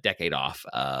after a decade off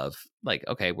of like,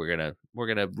 okay, we're gonna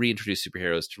reintroduce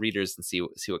superheroes to readers and see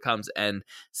what comes. And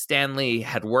Stan Lee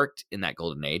had worked in that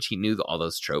Golden Age. He knew all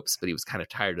those tropes, but he was kind of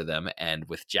tired of them. And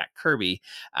with Jack Kirby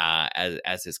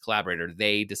as his collaborator,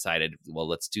 they decided, well,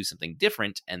 let's do something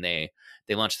different. And they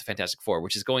launched the Fantastic Four,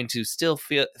 which is going to still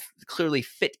clearly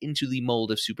fit into the mold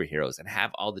of superheroes and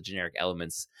have all the generic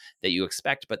elements that you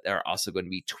expect, but they're also going to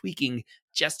be tweaking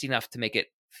just enough to make it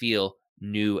feel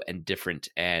new and different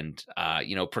and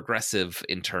progressive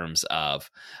in terms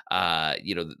of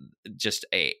just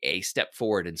a step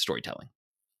forward in storytelling.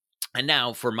 And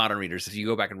now for modern readers, if you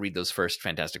go back and read those first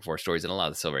Fantastic Four stories and a lot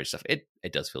of the Silver Age stuff, it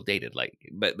does feel dated, like,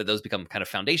 but those become kind of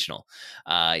foundational,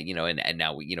 and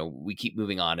now we keep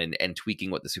moving on and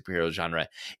tweaking what the superhero genre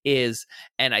is.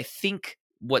 And I think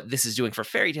what this is doing for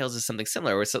fairy tales is something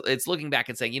similar, where it's looking back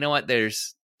and saying, you know what,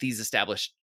 there's these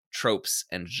established tropes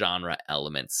and genre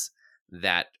elements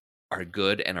that are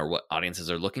good and are what audiences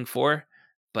are looking for.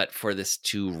 But for this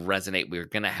to resonate, we're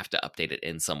going to have to update it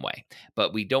in some way.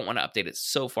 But we don't want to update it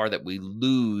so far that we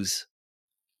lose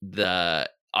the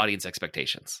audience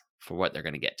expectations for what they're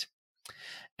going to get.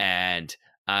 And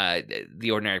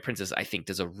The Ordinary Princess, I think,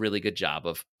 does a really good job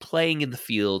of playing in the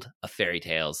field of fairy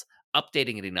tales,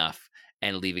 updating it enough,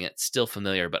 and leaving it still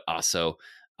familiar, but also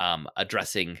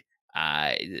addressing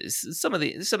some of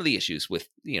the issues with,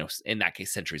 in that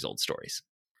case, centuries-old stories.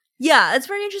 Yeah, it's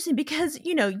very interesting because,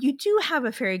 you do have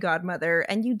a fairy godmother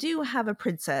and you do have a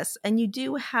princess and you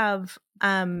do have,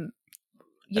 the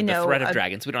threat of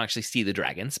dragons. We don't actually see the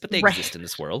dragons, but they exist in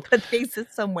this world. But they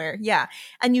exist somewhere, yeah.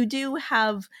 And you do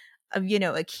have,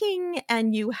 a king,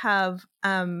 and you have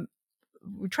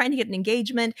trying to get an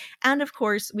engagement. And of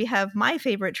course, we have my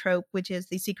favorite trope, which is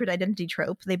the secret identity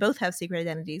trope. They both have secret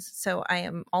identities, so I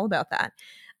am all about that.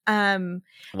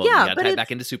 Well, you Yeah, got to but tie it it's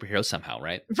back into superheroes somehow,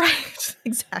 right? right,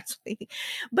 exactly.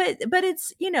 But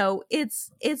it's,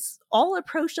 it's all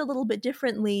approached a little bit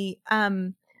differently.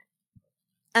 And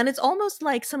it's almost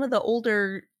like some of the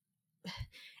older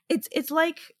it's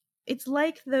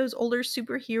like those older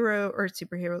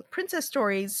superhero princess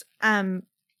stories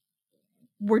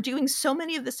were doing so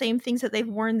many of the same things that they've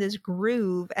worn this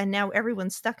groove, and now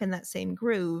everyone's stuck in that same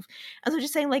groove. And so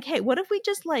just saying like, hey, what if we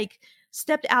just like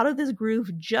stepped out of this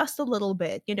groove just a little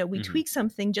bit, we Hmm. tweak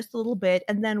something just a little bit,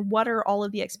 and then what are all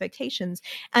of the expectations?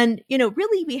 And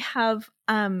really we have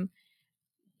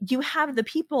you have the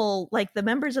people, like the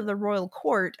members of the royal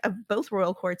court, of both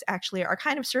royal courts actually, are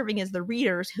kind of serving as the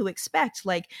readers who expect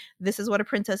like, this is what a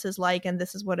princess is like, and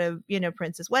this is what a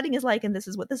princess wedding is like, and this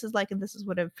is what this is like, and this is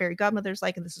what a fairy godmother is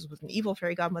like, and this is what an evil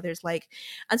fairy godmother is like.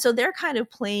 And so they're kind of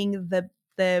playing the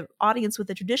audience with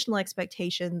the traditional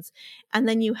expectations. And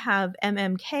then you have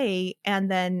MMK, and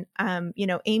then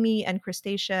Amy and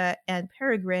Crustacea and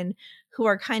Peregrine, who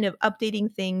are kind of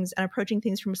updating things and approaching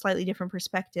things from a slightly different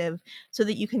perspective, so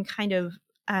that you can kind of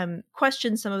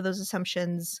question some of those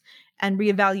assumptions and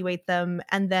reevaluate them,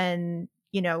 and then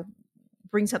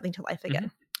bring something to life Hmm.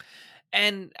 again.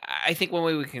 And I think one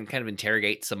way we can kind of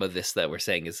interrogate some of this that we're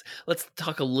saying is, let's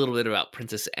talk a little bit about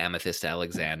Princess Amethyst,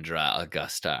 Alexandra,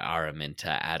 Augusta,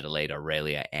 Araminta, Adelaide,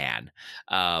 Aurelia, Anne.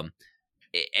 Um,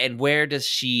 and where does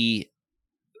she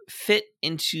fit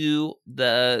into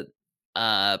the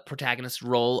protagonist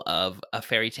role of a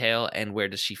fairy tale, and where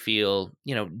does she feel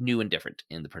new and different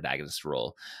in the protagonist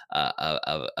role of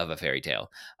a fairy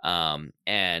tale? And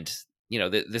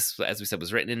this, as we said,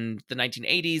 was written in the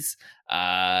 1980s,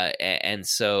 and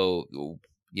so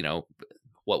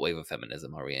what wave of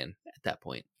feminism are we in at that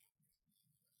point?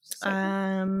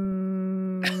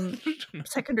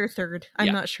 Second or third, I'm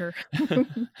Yeah. not sure.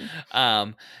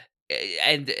 um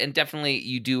and definitely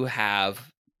you do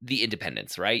have the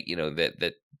independence, right?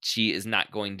 That she is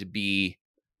not going to be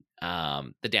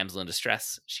the damsel in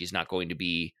distress. She's not going to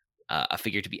be a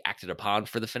figure to be acted upon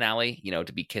for the finale,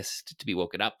 to be kissed, to be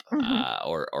woken up, Mhm.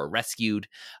 or rescued,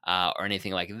 or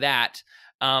anything like that.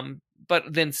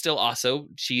 But then still also,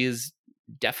 she is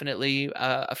definitely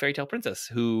a fairy tale princess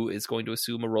who is going to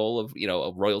assume a role of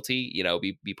of royalty,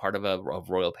 be part of a of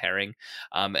royal pairing,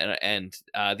 and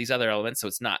these other elements. So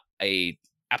it's not a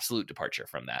absolute departure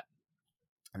from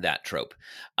that trope.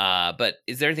 But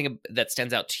is there anything that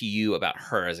stands out to you about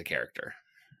her as a character?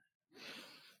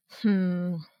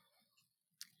 Hmm.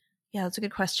 Yeah, that's a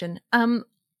good question.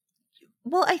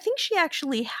 Well, I think she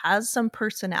actually has some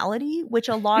personality, which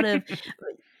a lot of,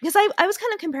 because I was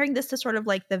kind of comparing this to sort of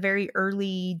like the very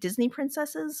early Disney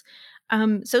princesses.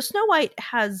 So Snow White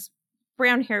has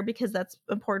brown hair because that's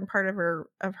an important part of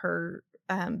her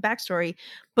backstory.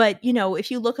 But if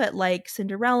you look at like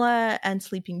Cinderella and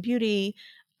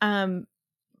um,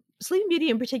 Sleeping Beauty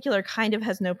in particular kind of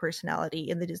has no personality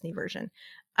in the Disney version.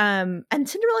 And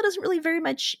Cinderella doesn't really very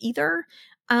much either.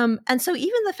 And so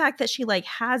even the fact that she like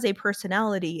has a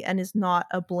personality and is not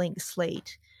a blank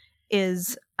slate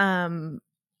is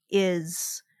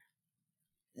is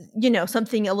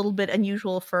something a little bit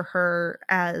unusual for her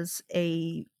as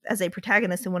a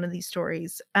protagonist in one of these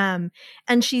stories. And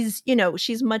she's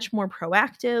much more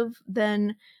proactive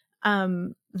than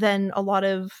a lot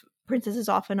of princesses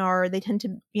often are. They tend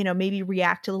to maybe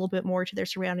react a little bit more to their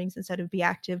surroundings instead of be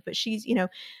active. But she's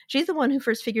the one who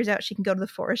first figures out she can go to the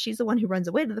forest. She's the one who runs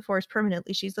away to the forest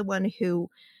permanently. She's the one who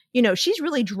she's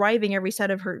really driving every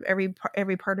set of her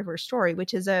every part of her story,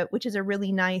 which is a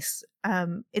really nice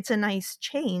it's a nice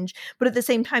change. But at the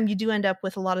same time, you do end up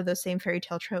with a lot of those same fairy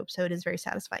tale tropes, so it is very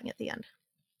satisfying at the end.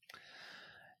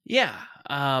 Yeah.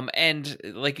 And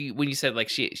like when you said like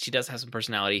she does have some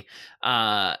personality,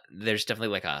 there's definitely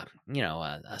like a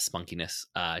spunkiness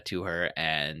to her,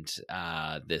 and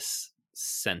this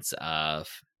sense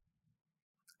of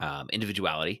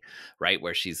individuality, right?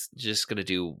 Where she's just going to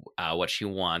do what she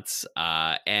wants.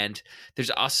 And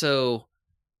there's also,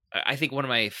 I think, one of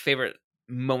my favorite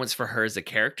moments for her as a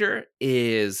character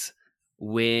is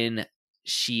when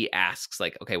she asks,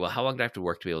 like, okay, well, how long do I have to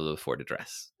work to be able to afford a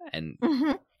dress? And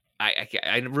Mhm. I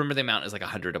remember the amount is like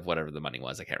 100 of whatever the money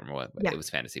was. I can't remember what, Yeah, it was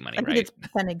fantasy money, I think right? it's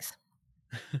Pfennigs.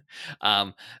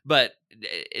 But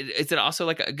is it also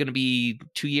like going to be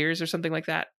 2 years or something like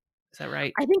that? Is that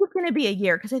right? I think it's going to be a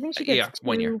year because I think she gets Yeah,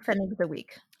 1 year. 2 Pfennigs a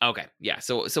week. Okay, yeah.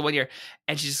 So 1 year,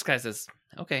 and she just kind of says,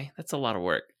 "Okay, that's a lot of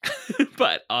work,"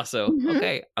 but also, Mhm.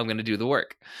 okay, I'm going to do the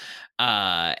work.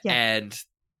 Yeah. And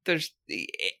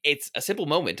it's a simple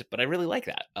moment, but I really like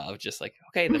that of just like,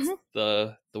 okay, that's Mhm.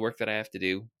 the work that I have to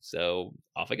do, so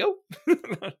off I go.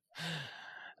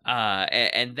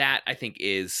 And that I think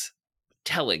is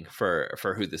telling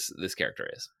for who this character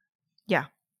is. Yeah.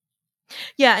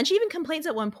 Yeah, and she even complains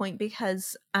at one point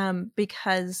because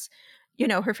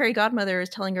her fairy godmother is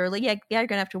telling her like, yeah, you're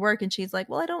gonna have to work, and she's like,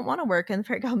 well, I don't want to work, and the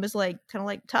fairy godmother's like, kind of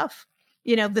like, tough.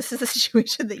 This is the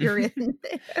situation that you're in.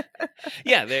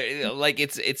 Yeah, like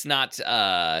it's not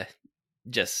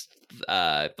just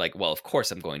like, well, of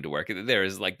course I'm going to work. There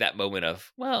is like that moment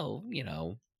of, well,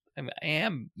 I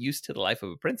am used to the life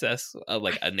of a princess,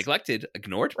 like a neglected,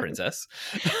 ignored princess.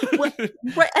 Well,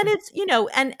 right, and it's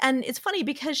and it's funny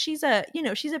because she's a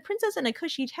princess in a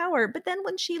cushy tower, but then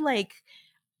when she like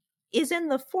is in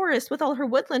the forest with all her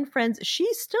woodland friends,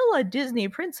 she's still a Disney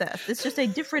princess. It's just a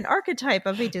different archetype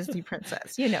of a Disney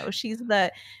princess.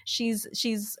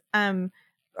 She's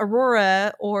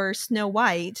Aurora or Snow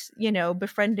White,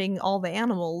 befriending all the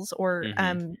animals, or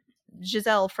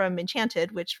Giselle from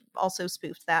Enchanted, which also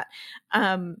spoofed that.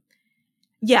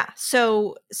 Yeah,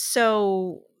 so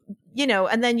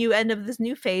and then you end up with this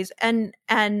new phase, and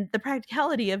the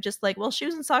practicality of just like, well,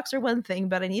 shoes and socks are one thing,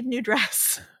 but I need a new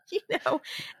dress.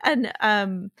 And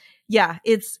yeah,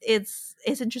 it's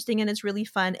interesting, and it's really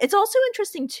fun. It's also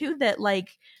interesting too that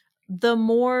like the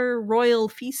more royal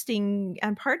feasting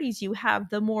and parties you have,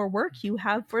 the more work you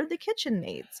have for the kitchen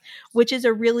maids, which is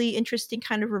a really interesting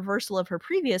kind of reversal of her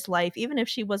previous life. Even if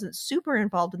she wasn't super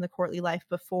involved in the courtly life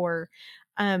before,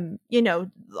 all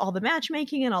the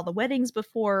matchmaking and all the weddings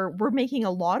before were making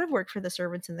a lot of work for the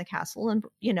servants in the castle, and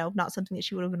not something that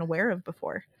she would have been aware of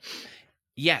before.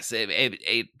 Yes,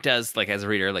 it does, like, as a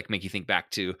reader, like, make you think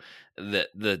back to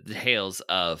the tales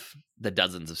of the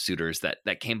dozens of suitors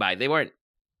that came by. They weren't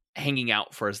hanging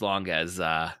out for as long as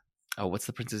what's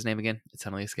the prince's name again? It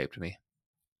suddenly escaped me.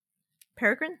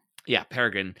 Peregrine? Yeah,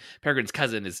 Peregrine. Peregrine's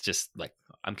cousin is just like,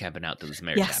 I'm camping out till this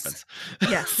marriage happens.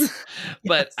 Yes.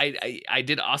 But yes. I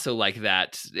did also like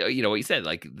that, what you said,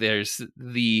 like, there's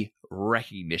the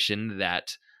recognition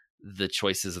that the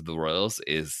choices of the royals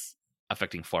is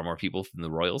affecting far more people than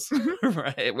the royals,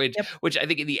 right? Which I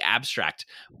think in the abstract,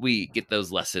 we get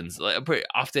those lessons pretty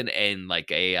often in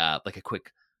like a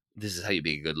quick, this is how you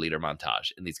be a good leader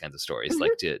montage in these kinds of stories,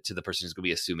 like to the person who's going to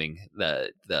be assuming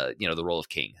the role of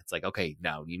king. It's like, okay,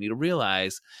 now you need to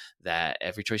realize that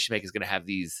every choice you make is going to have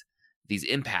these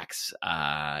impacts,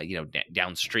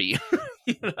 downstream,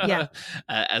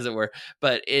 as it were.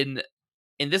 But in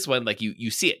this one, like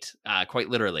you see it quite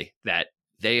literally, that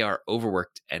they are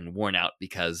overworked and worn out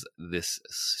because this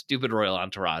stupid royal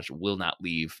entourage will not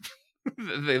leave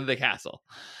the castle.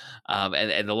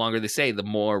 And the longer they stay, the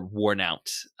more worn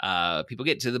out people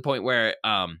get, to the point where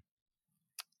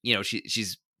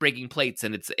she's breaking plates,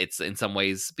 and it's in some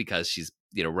ways because she's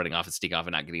running off and sneaking off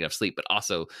and not getting enough sleep, but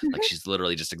also like she's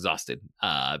literally just exhausted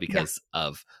because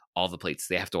of all the plates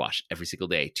they have to wash every single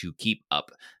day to keep up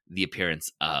the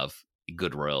appearance of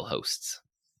good royal hosts.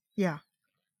 Yeah.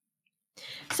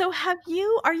 So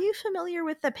are you familiar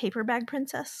with The Paper Bag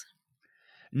Princess?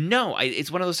 No,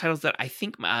 it's one of those titles that I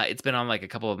think it's been on like a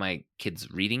couple of my kids'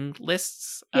 reading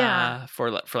lists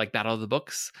for like Battle of the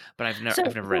Books, but I've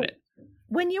never read it.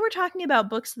 When you were talking about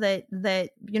books that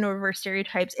reverse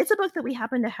stereotypes, it's a book that we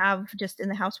happen to have just in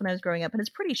the house when I was growing up, and it's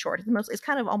pretty short. It's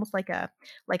kind of almost like a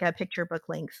picture book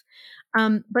length.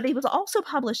 But it was also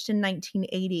published in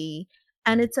 1980,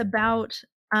 and it's about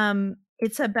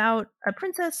a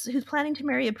princess who's planning to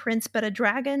marry a prince, but a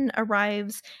dragon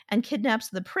arrives and kidnaps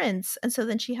the prince, and so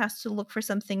then she has to look for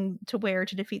something to wear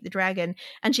to defeat the dragon,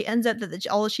 and she ends up that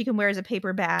all she can wear is a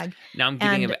paper bag. Now I'm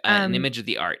getting an image of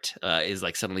the art is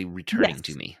like suddenly returning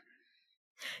to me.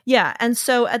 Yeah, and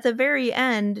so at the very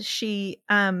end, she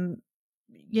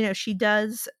she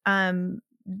does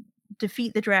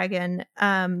defeat the dragon.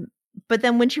 But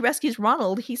then when she rescues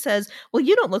Ronald, he says, well,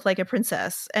 you don't look like a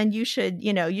princess, and you should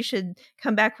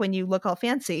come back when you look all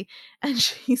fancy. And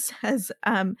she says,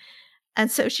 and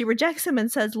so she rejects him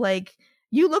and says, like,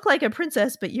 you look like a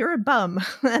princess, but you're a bum,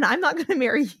 and I'm not going to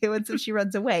marry you. And so she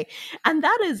runs away. And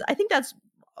I think that's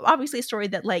obviously a story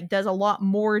that like does a lot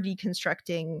more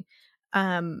deconstructing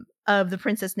of the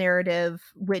princess narrative,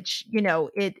 which,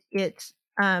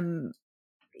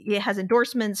 it has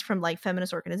endorsements from like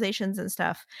feminist organizations and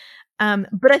stuff.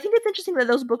 But I think it's interesting that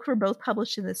those books were both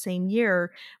published in the same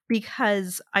year,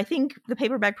 because I think The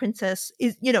Paperback Princess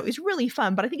is really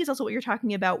fun, but I think it's also what you're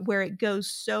talking about, where it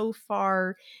goes so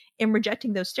far in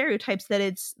rejecting those stereotypes that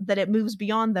it moves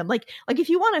beyond them. Like if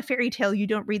you want a fairy tale, you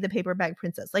don't read The Paperback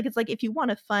Princess. Like it's like if you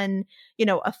want a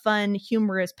fun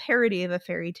humorous parody of a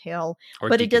fairy tale, or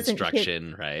but it doesn't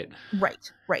hit, right.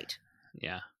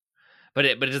 Yeah. But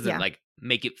it doesn't like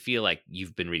make it feel like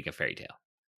you've been reading a fairy tale.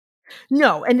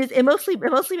 No, and it mostly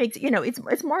makes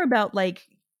it's more about like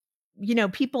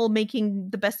people making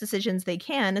the best decisions they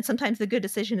can, and sometimes the good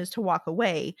decision is to walk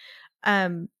away.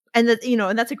 And that,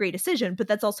 and that's a great decision, but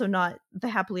that's also not the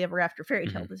happily ever after fairy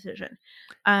tale decision.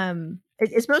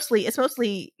 It's mostly,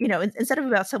 instead of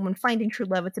about someone finding true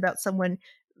love, it's about someone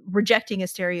rejecting a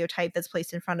stereotype that's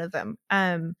placed in front of them.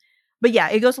 But yeah,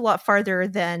 it goes a lot farther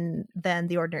than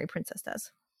The Ordinary Princess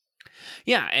does.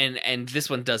 Yeah, and this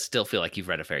one does still feel like you've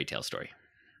read a fairy tale story.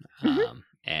 Mm-hmm.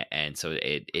 And so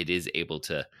it is able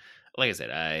to, like I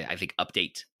said, I think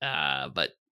update,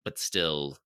 but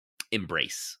still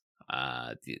embrace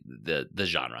the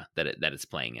genre that it's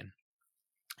playing in.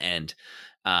 And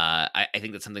I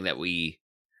think that's something that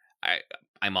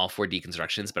I'm all for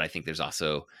deconstructions, but I think there's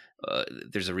also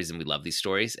there's a reason we love these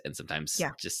stories, and sometimes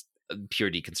just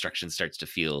pure deconstruction starts to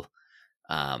feel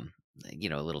a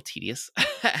little tedious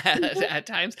at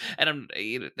times. And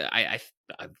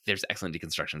there's excellent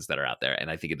deconstructions that are out there,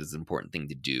 and I think it is an important thing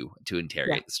to do to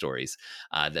interrogate the stories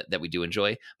that we do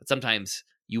enjoy. But sometimes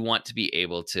you want to be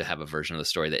able to have a version of the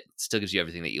story that still gives you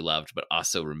everything that you loved, but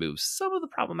also removes some of the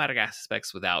problematic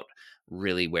aspects without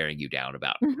really wearing you down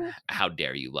about how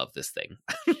dare you love this thing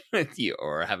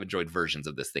or have enjoyed versions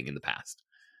of this thing in the past.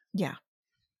 Yeah.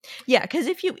 Yeah, because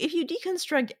if you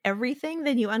deconstruct everything,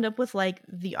 then you end up with like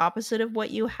the opposite of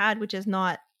what you had, which is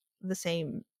not the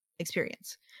same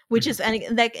experience. Which is,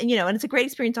 and that, and it's a great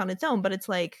experience on its own, but it's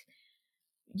like,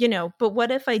 but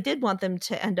what if I did want them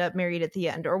to end up married at the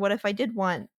end, or what if I did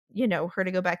want her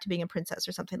to go back to being a princess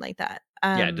or something like that?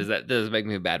 Does it make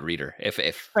me a bad reader if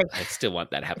I still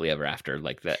want that happily ever after,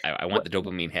 like that? I want the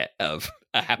dopamine hit of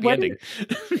a happy ending.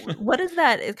 What is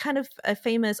that? It's kind of a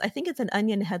famous, I think it's an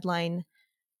Onion headline.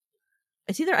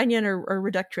 It's either Onion or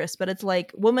Reductress, but it's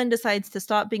like, woman decides to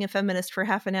stop being a feminist for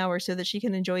half an hour so that she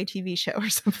can enjoy a TV show or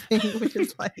something, which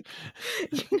is like,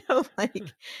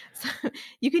 so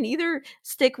you can either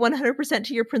stick 100%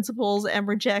 to your principles and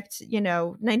reject,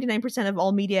 99% of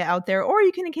all media out there, or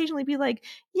you can occasionally be like,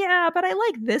 yeah, but I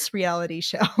like this reality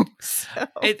show. So.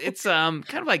 It's kind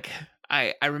of like,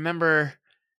 I remember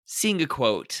seeing a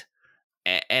quote,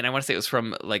 and I want to say it was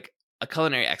from like a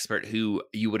culinary expert who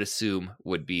you would assume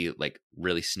would be like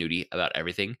really snooty about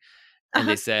everything. And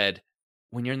they said,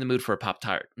 when you're in the mood for a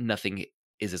Pop-Tart, nothing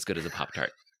is as good as a Pop-Tart.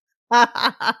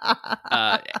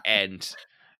 And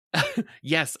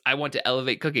yes, I want to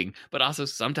elevate cooking, but also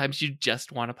sometimes you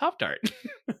just want a Pop-Tart.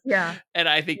 Yeah. And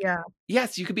I think,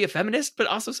 yes, you could be a feminist, but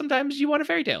also sometimes you want a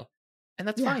fairy tale. And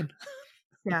that's fine.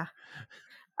 Yeah.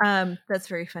 That's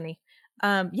very funny.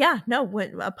 When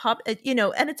a pop, and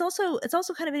it's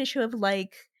also kind of an issue of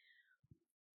like,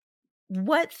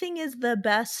 what thing is the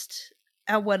best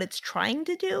at what it's trying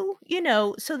to do?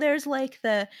 So there's like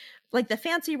the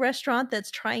fancy restaurant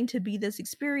that's trying to be this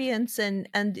experience and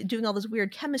doing all this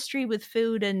weird chemistry with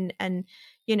food and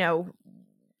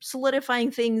solidifying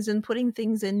things and putting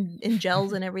things in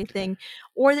gels and everything.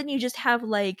 Or then you just have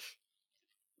like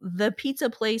the pizza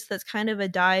place that's kind of a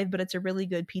dive, but it's a really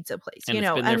good pizza place, and it's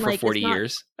been there for 40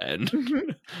 years.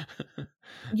 And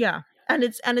yeah. And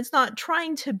it's not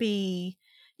trying to be,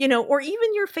 or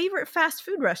even your favorite fast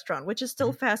food restaurant, which is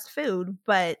still fast food,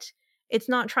 but it's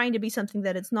not trying to be something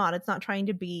that it's not. It's not trying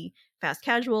to be fast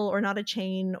casual or not a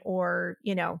chain or,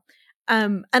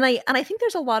 and I think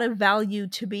there's a lot of value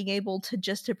to being able to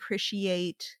just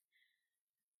appreciate,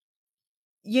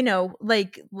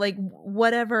 like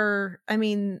whatever, I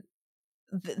mean,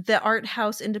 the art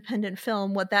house independent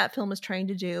film, what that film is trying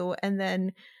to do. And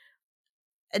then,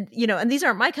 and these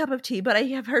aren't my cup of tea, but I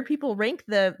have heard people rank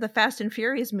the Fast and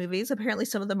Furious movies. Apparently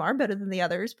some of them are better than the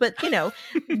others, but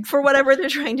for whatever they're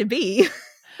trying to be.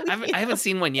 I haven't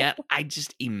seen one yet. I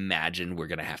just imagine we're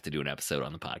going to have to do an episode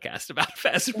on the podcast about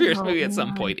Fast and Furious movie at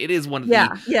some point. It is one of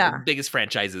the biggest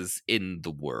franchises in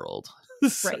the world.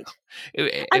 So right.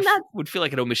 It would feel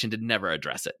like an omission to never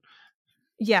address it.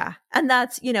 Yeah. And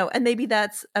that's, and maybe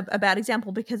that's a bad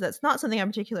example because that's not something I'm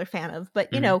a particular fan of, but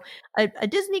a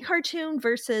Disney cartoon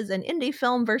versus an indie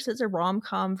film versus a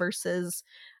rom-com versus,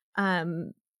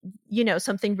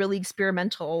 something really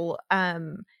experimental.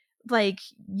 Like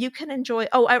you can enjoy,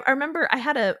 I remember I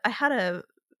had a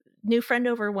new friend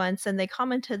over once and they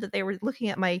commented that they were looking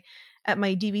at my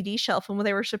DVD shelf and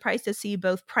they were surprised to see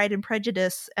both Pride and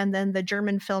Prejudice and then the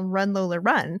German film Run Lola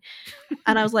Run.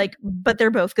 And I was like, but they're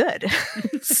both good.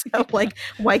 So like,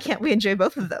 why can't we enjoy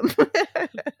both of them?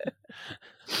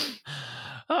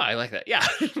 Oh, I like that. Yeah.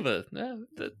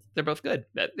 They're both good.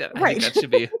 I right. think that should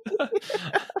be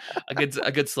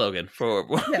a good slogan for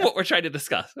what we're trying to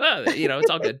discuss. It's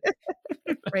all good.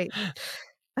 Right.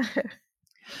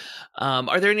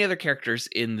 Are there any other characters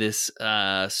in this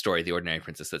story, The Ordinary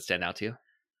Princess, that stand out to you?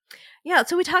 Yeah,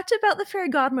 so we talked about the fairy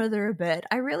godmother a bit.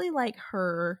 I really like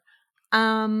her.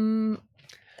 Um,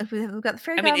 we've got the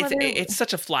fairy I mean, it's godmother. it's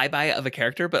such a flyby of a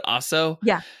character, but also,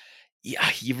 Yeah. yeah,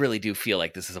 you really do feel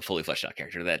like this is a fully fleshed out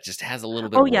character that just has a little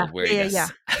bit Oh of yeah. world Yeah. Yeah. Yeah.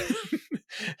 weariness.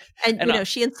 And And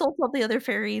she insults all the other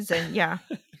fairies, and yeah.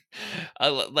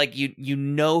 like you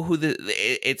know who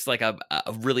it's like a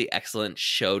really excellent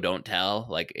show don't tell.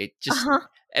 Like it Uh just huh.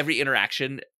 every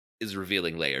interaction is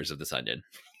revealing layers of this onion.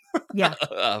 Yeah.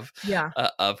 of Yeah.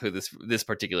 of who this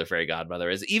particular fairy godmother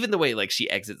is. Even the way like she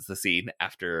exits the scene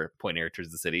after Pointer enters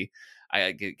the city,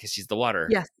 because she's the water,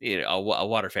 Yes. a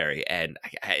water fairy, and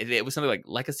it was something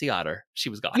like a sea otter. She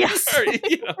was gone. Yes.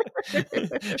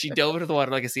 She dove into the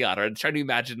water like a sea otter. And trying to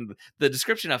imagine the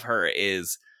description of her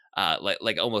is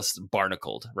like almost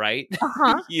barnacled, right? Uh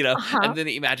huh. Uh And huh. then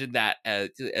imagine that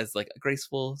as like a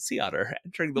graceful sea otter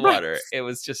entering the Right. water. It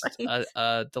was just Right.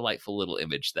 a delightful little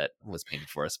image that was painted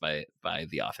for us by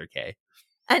the author Kay.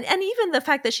 And even the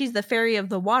fact that she's the fairy of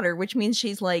the water, which means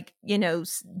she's like,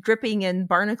 dripping and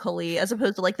barnacle-y, as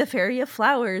opposed to like the fairy of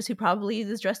flowers, who probably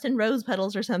is dressed in rose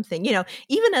petals or something.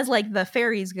 Even as like the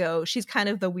fairies go, she's kind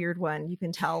of the weird one, you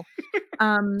can tell.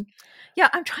 Yeah,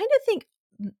 I'm trying to think.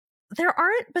 There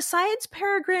aren't, besides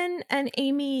Peregrine and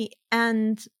Amy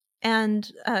and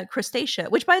Crustacea,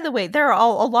 which, by the way, there are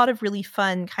a lot of really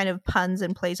fun kind of puns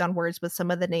and plays on words with some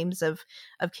of the names of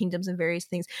kingdoms and various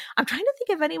things. I'm trying to think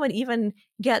if anyone even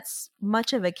gets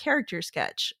much of a character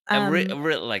sketch.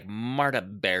 Like Marta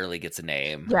barely gets a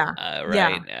name. Yeah,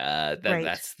 Right. yeah, right.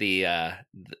 That's the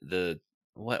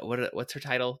what's her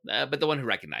title? But the one who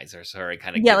recognizes her and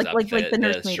kind of Yeah, gives up like the the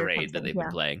nursemaid or charade that something. they've been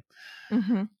playing.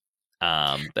 Mm-hmm.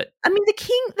 But I mean, the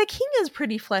king is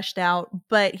pretty fleshed out,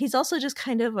 but he's also just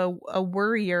kind of a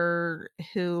worrier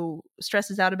who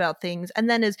stresses out about things, and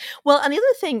then is well. And the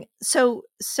other thing, so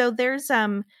there's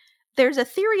a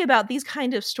theory about these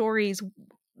kind of stories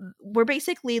where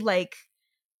basically like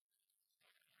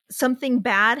something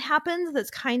bad happens that's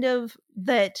kind of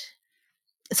that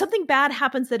something bad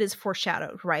happens that is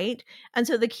foreshadowed, right? And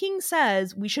so the king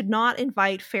says we should not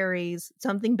invite fairies.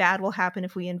 Something bad will happen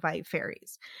if we invite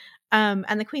fairies.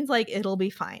 And the queen's like, it'll be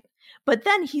fine. But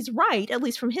then he's right, at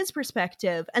least from his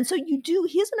perspective. And so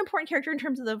he's an important character in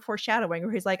terms of the foreshadowing,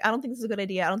 where he's like, I don't think this is a good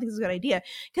idea. I don't think this is a good idea.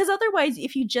 Because otherwise,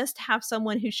 if you just have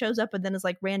someone who shows up and then is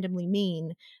like randomly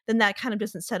mean, then that kind of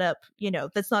doesn't set up,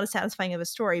 that's not as satisfying of a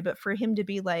story. But for him to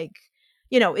be like,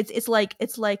 it's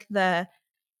like the,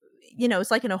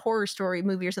 it's like in a horror story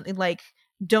movie or something, like,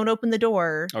 don't open the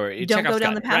door, or don't go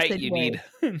down the Got it, right? passageway. You need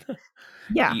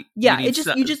yeah.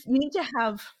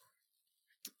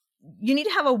 You need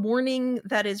to have a warning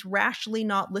that is rashly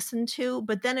not listened to,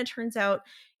 but then it turns out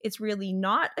it's really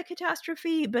not a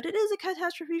catastrophe, but it is a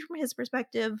catastrophe from his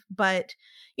perspective. But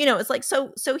it's like,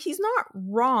 so he's not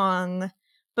wrong,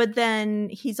 but then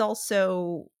he's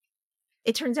also,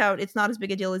 it turns out it's not as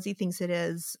big a deal as he thinks it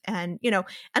is. And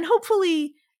and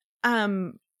hopefully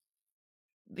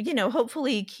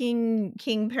hopefully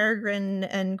King Peregrine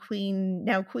and Queen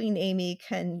Amy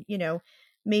can,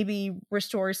 maybe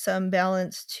restore some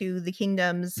balance to the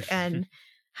kingdoms and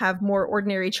have more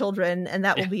ordinary children, and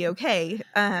that will be okay.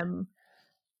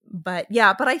 But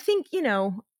I think,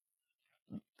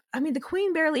 I mean, the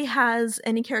queen barely has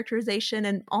any characterization,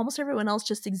 and almost everyone else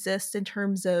just exists in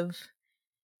terms of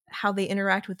how they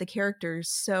interact with the characters.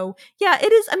 So yeah,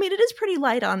 it is. I mean, it is pretty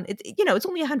light on it. It's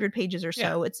only 100 pages or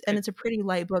so. Yeah. It's a pretty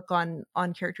light book on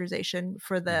characterization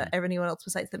for everyone else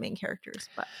besides the main characters.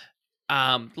 But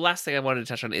the last thing I wanted to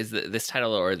touch on is this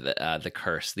title, or the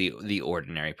curse, the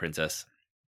ordinary princess.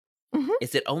 Mm-hmm.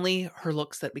 Is it only her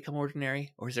looks that become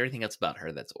ordinary, or is there anything else about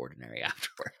her that's ordinary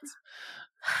afterwards?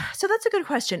 So that's a good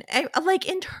question. Like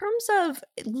in terms of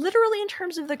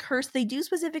the curse, they do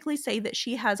specifically say that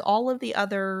she has all of the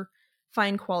other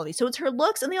fine qualities. So it's her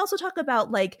looks, and they also talk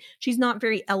about like she's not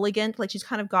very elegant, like she's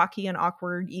kind of gawky and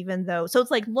awkward, even though. So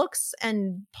it's like looks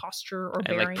and posture or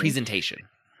bearing, like presentation.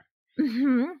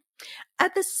 Mm-hmm.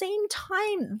 At the same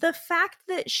time, the fact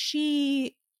that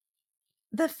she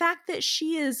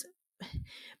is,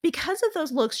 because of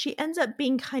those looks, she ends up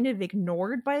being kind of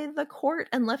ignored by the court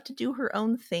and left to do her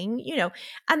own thing,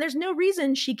 and there's no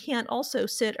reason she can't also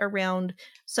sit around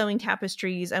sewing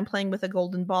tapestries and playing with a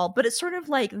golden ball. But it's sort of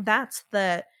like that's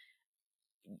the,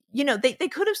 they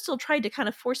could have still tried to kind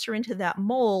of force her into that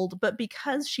mold, but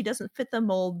because she doesn't fit the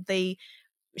mold,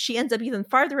 she ends up even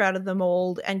farther out of the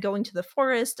mold and going to the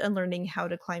forest and learning how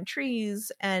to climb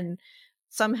trees and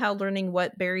somehow learning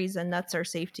what berries and nuts are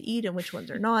safe to eat and which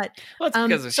ones are not. Well, it's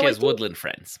because she has woodland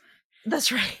friends.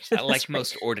 That's right. That's Like right.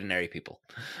 most ordinary people.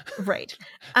 Right.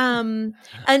 And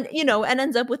and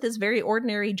ends up with this very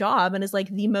ordinary job and is like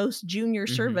the most junior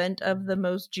servant of the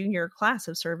most junior class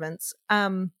of servants.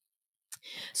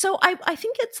 So I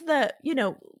think it's the,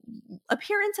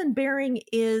 appearance and bearing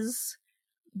is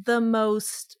the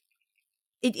most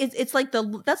it's like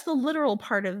that's the literal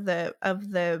part of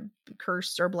the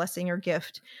curse or blessing or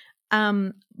gift.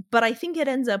 But I think it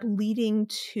ends up leading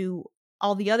to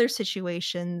all the other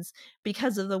situations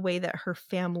because of the way that her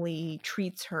family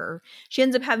treats her. She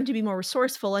ends up having to be more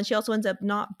resourceful, and she also ends up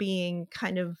not being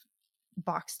kind of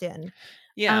boxed in.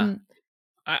 Yeah. Um,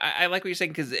 I like what you're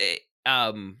saying, because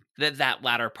that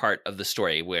latter part of the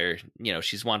story where,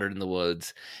 she's wandered in the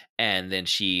woods, and then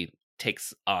she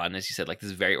takes on, as you said, like this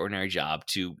very ordinary job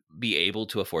to be able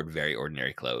to afford very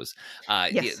ordinary clothes.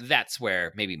 yes. That's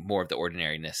where maybe more of the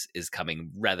ordinariness is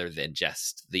coming, rather than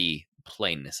just the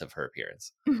plainness of her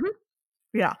appearance. Mm-hmm.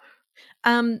 Yeah.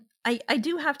 I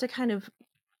do have to kind of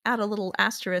add a little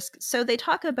asterisk. So they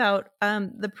talk about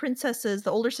the princesses, the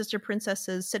older sister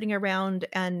princesses, sitting around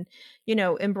and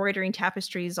embroidering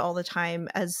tapestries all the time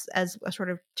as a sort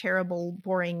of terrible,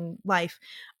 boring life.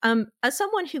 As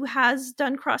someone who has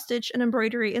done cross stitch and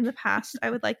embroidery in the past, I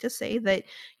would like to say that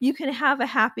you can have a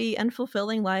happy and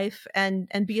fulfilling life and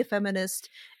be a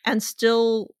feminist and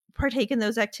still partake in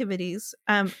those activities.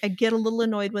 I get a little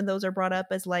annoyed when those are brought up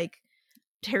as like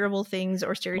terrible things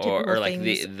or stereotypical Or like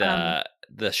things.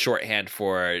 the shorthand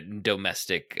for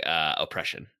domestic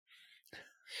oppression.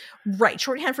 Right.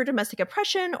 Shorthand for domestic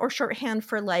oppression, or shorthand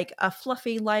for like a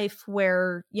fluffy life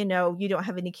where, you don't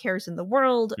have any cares in the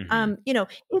world.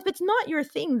 If it's not your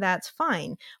thing, that's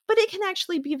fine. But it can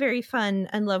actually be very fun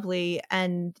and lovely.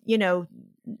 And,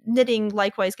 knitting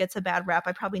likewise gets a bad rap.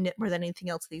 I probably knit more than anything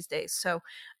else these days. So,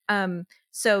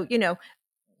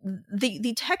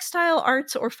 the textile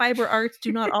arts or fiber arts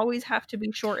do not always have to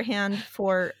be shorthand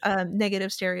for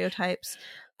negative stereotypes.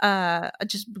 I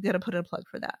just gotta put in a plug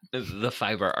for that. The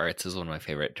fiber arts is one of my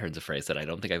favorite turns of phrase that I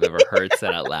don't think I've ever heard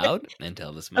said out loud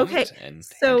until this moment. Okay, And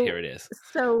so here it is.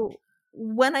 So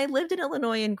when I lived in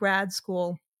Illinois in grad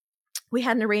school, we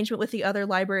had an arrangement with the other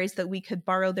libraries that we could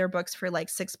borrow their books for like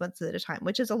 6 months at a time,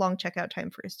 which is a long checkout time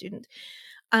for a student.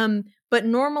 But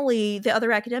normally the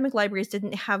other academic libraries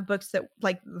didn't have books that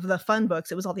like the fun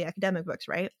books. It was all the academic books,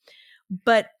 right?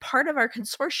 But part of our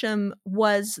consortium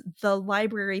was the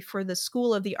library for the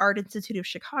School of the Art Institute of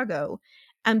Chicago.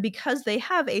 And because they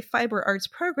have a fiber arts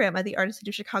program at the Art Institute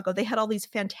of Chicago, they had all these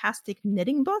fantastic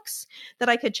knitting books that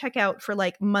I could check out for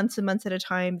like months and months at a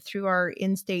time through our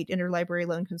in-state interlibrary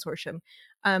loan consortium.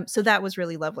 So that was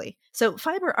really lovely. So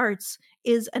fiber arts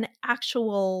is an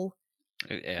actual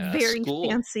very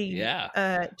fancy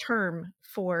term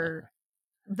for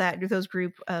those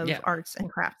group of arts and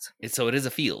crafts. So it is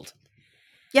a field.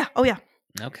 Yeah. Oh yeah.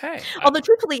 Okay. Although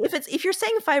truthfully, if you're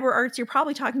saying fiber arts, you're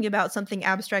probably talking about something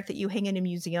abstract that you hang in a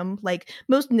museum. Like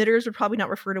most knitters would probably not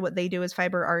refer to what they do as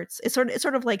fiber arts. It's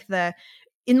sort of like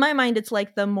in my mind, it's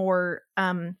like the more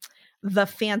the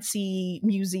fancy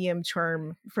museum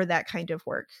term for that kind of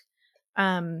work.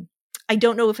 I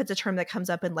don't know if it's a term that comes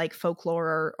up in like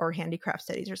folklore or handicraft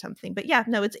studies or something, but yeah,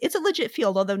 no, it's a legit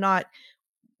field, although not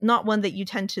one that you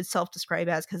tend to self-describe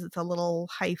as, because it's a little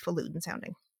highfalutin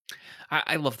sounding.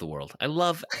 I love the world. I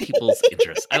love people's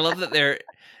interests. I love that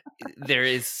there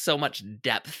is so much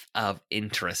depth of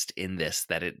interest in this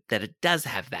that it does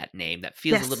have that name that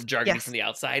feels a little jargony from the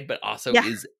outside, but also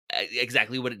is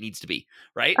exactly what it needs to be,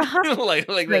 right? like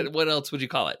right. That, what else would you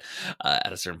call it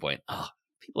at a certain point? Oh,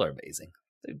 people are amazing.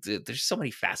 There's so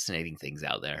many fascinating things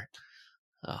out there.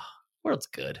 Oh, world's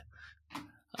good.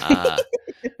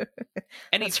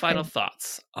 Any final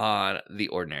thoughts on The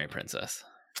Ordinary Princess?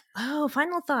 Oh,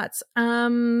 final thoughts.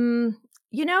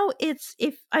 It's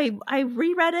if I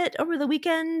reread it over the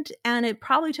weekend, and it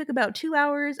probably took about 2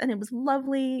 hours, and it was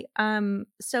lovely.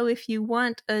 So if you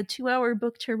want a 2-hour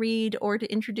book to read or to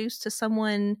introduce to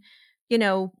someone,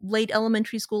 late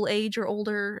elementary school age or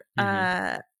older,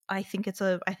 I think it's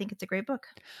a great book.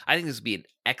 I think this would be an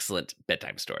excellent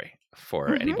bedtime story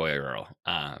for any boy or girl,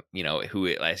 who,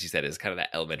 as you said, is kind of that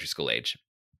elementary school age.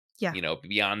 Yeah.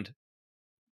 Beyond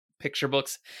picture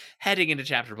books, heading into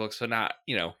chapter books, but not,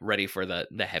 ready for the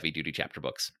heavy duty chapter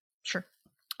books. Sure.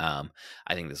 I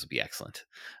think this would be excellent.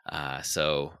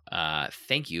 So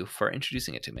thank you for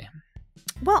introducing it to me.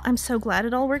 Well, I'm so glad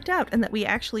it all worked out and that we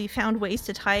actually found ways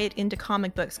to tie it into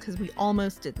comic books, because we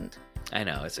almost didn't. I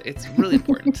know it's really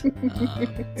important.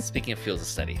 Speaking of fields of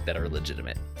study that are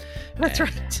legitimate, That's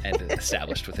right, and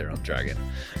established with their own jargon.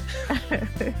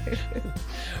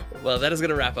 Well, that is going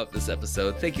to wrap up this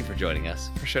episode. Thank you for joining us.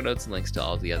 For show notes and links to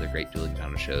all of the other great Dueling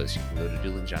Genre shows, you can go to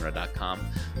duelinggenre.com.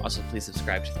 Also, please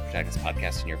subscribe to the Protagonist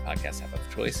Podcast in your podcast app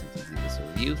of choice, and please leave us a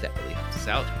review. That really helps us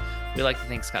out. We'd like to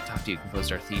thank Scott Tofty, who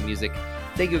composed our theme music.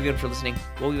 Thank you again for listening.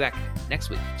 We'll be back next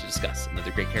week to discuss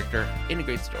another great character in a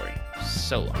great story.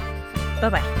 So long.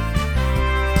 Bye-bye.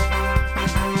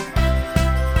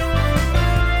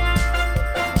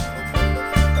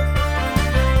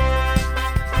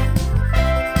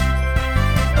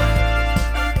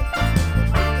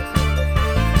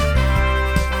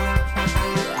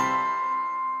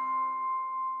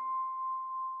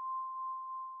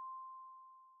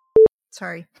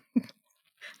 Sorry.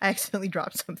 I accidentally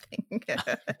dropped something.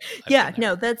 Yeah,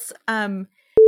 no, that's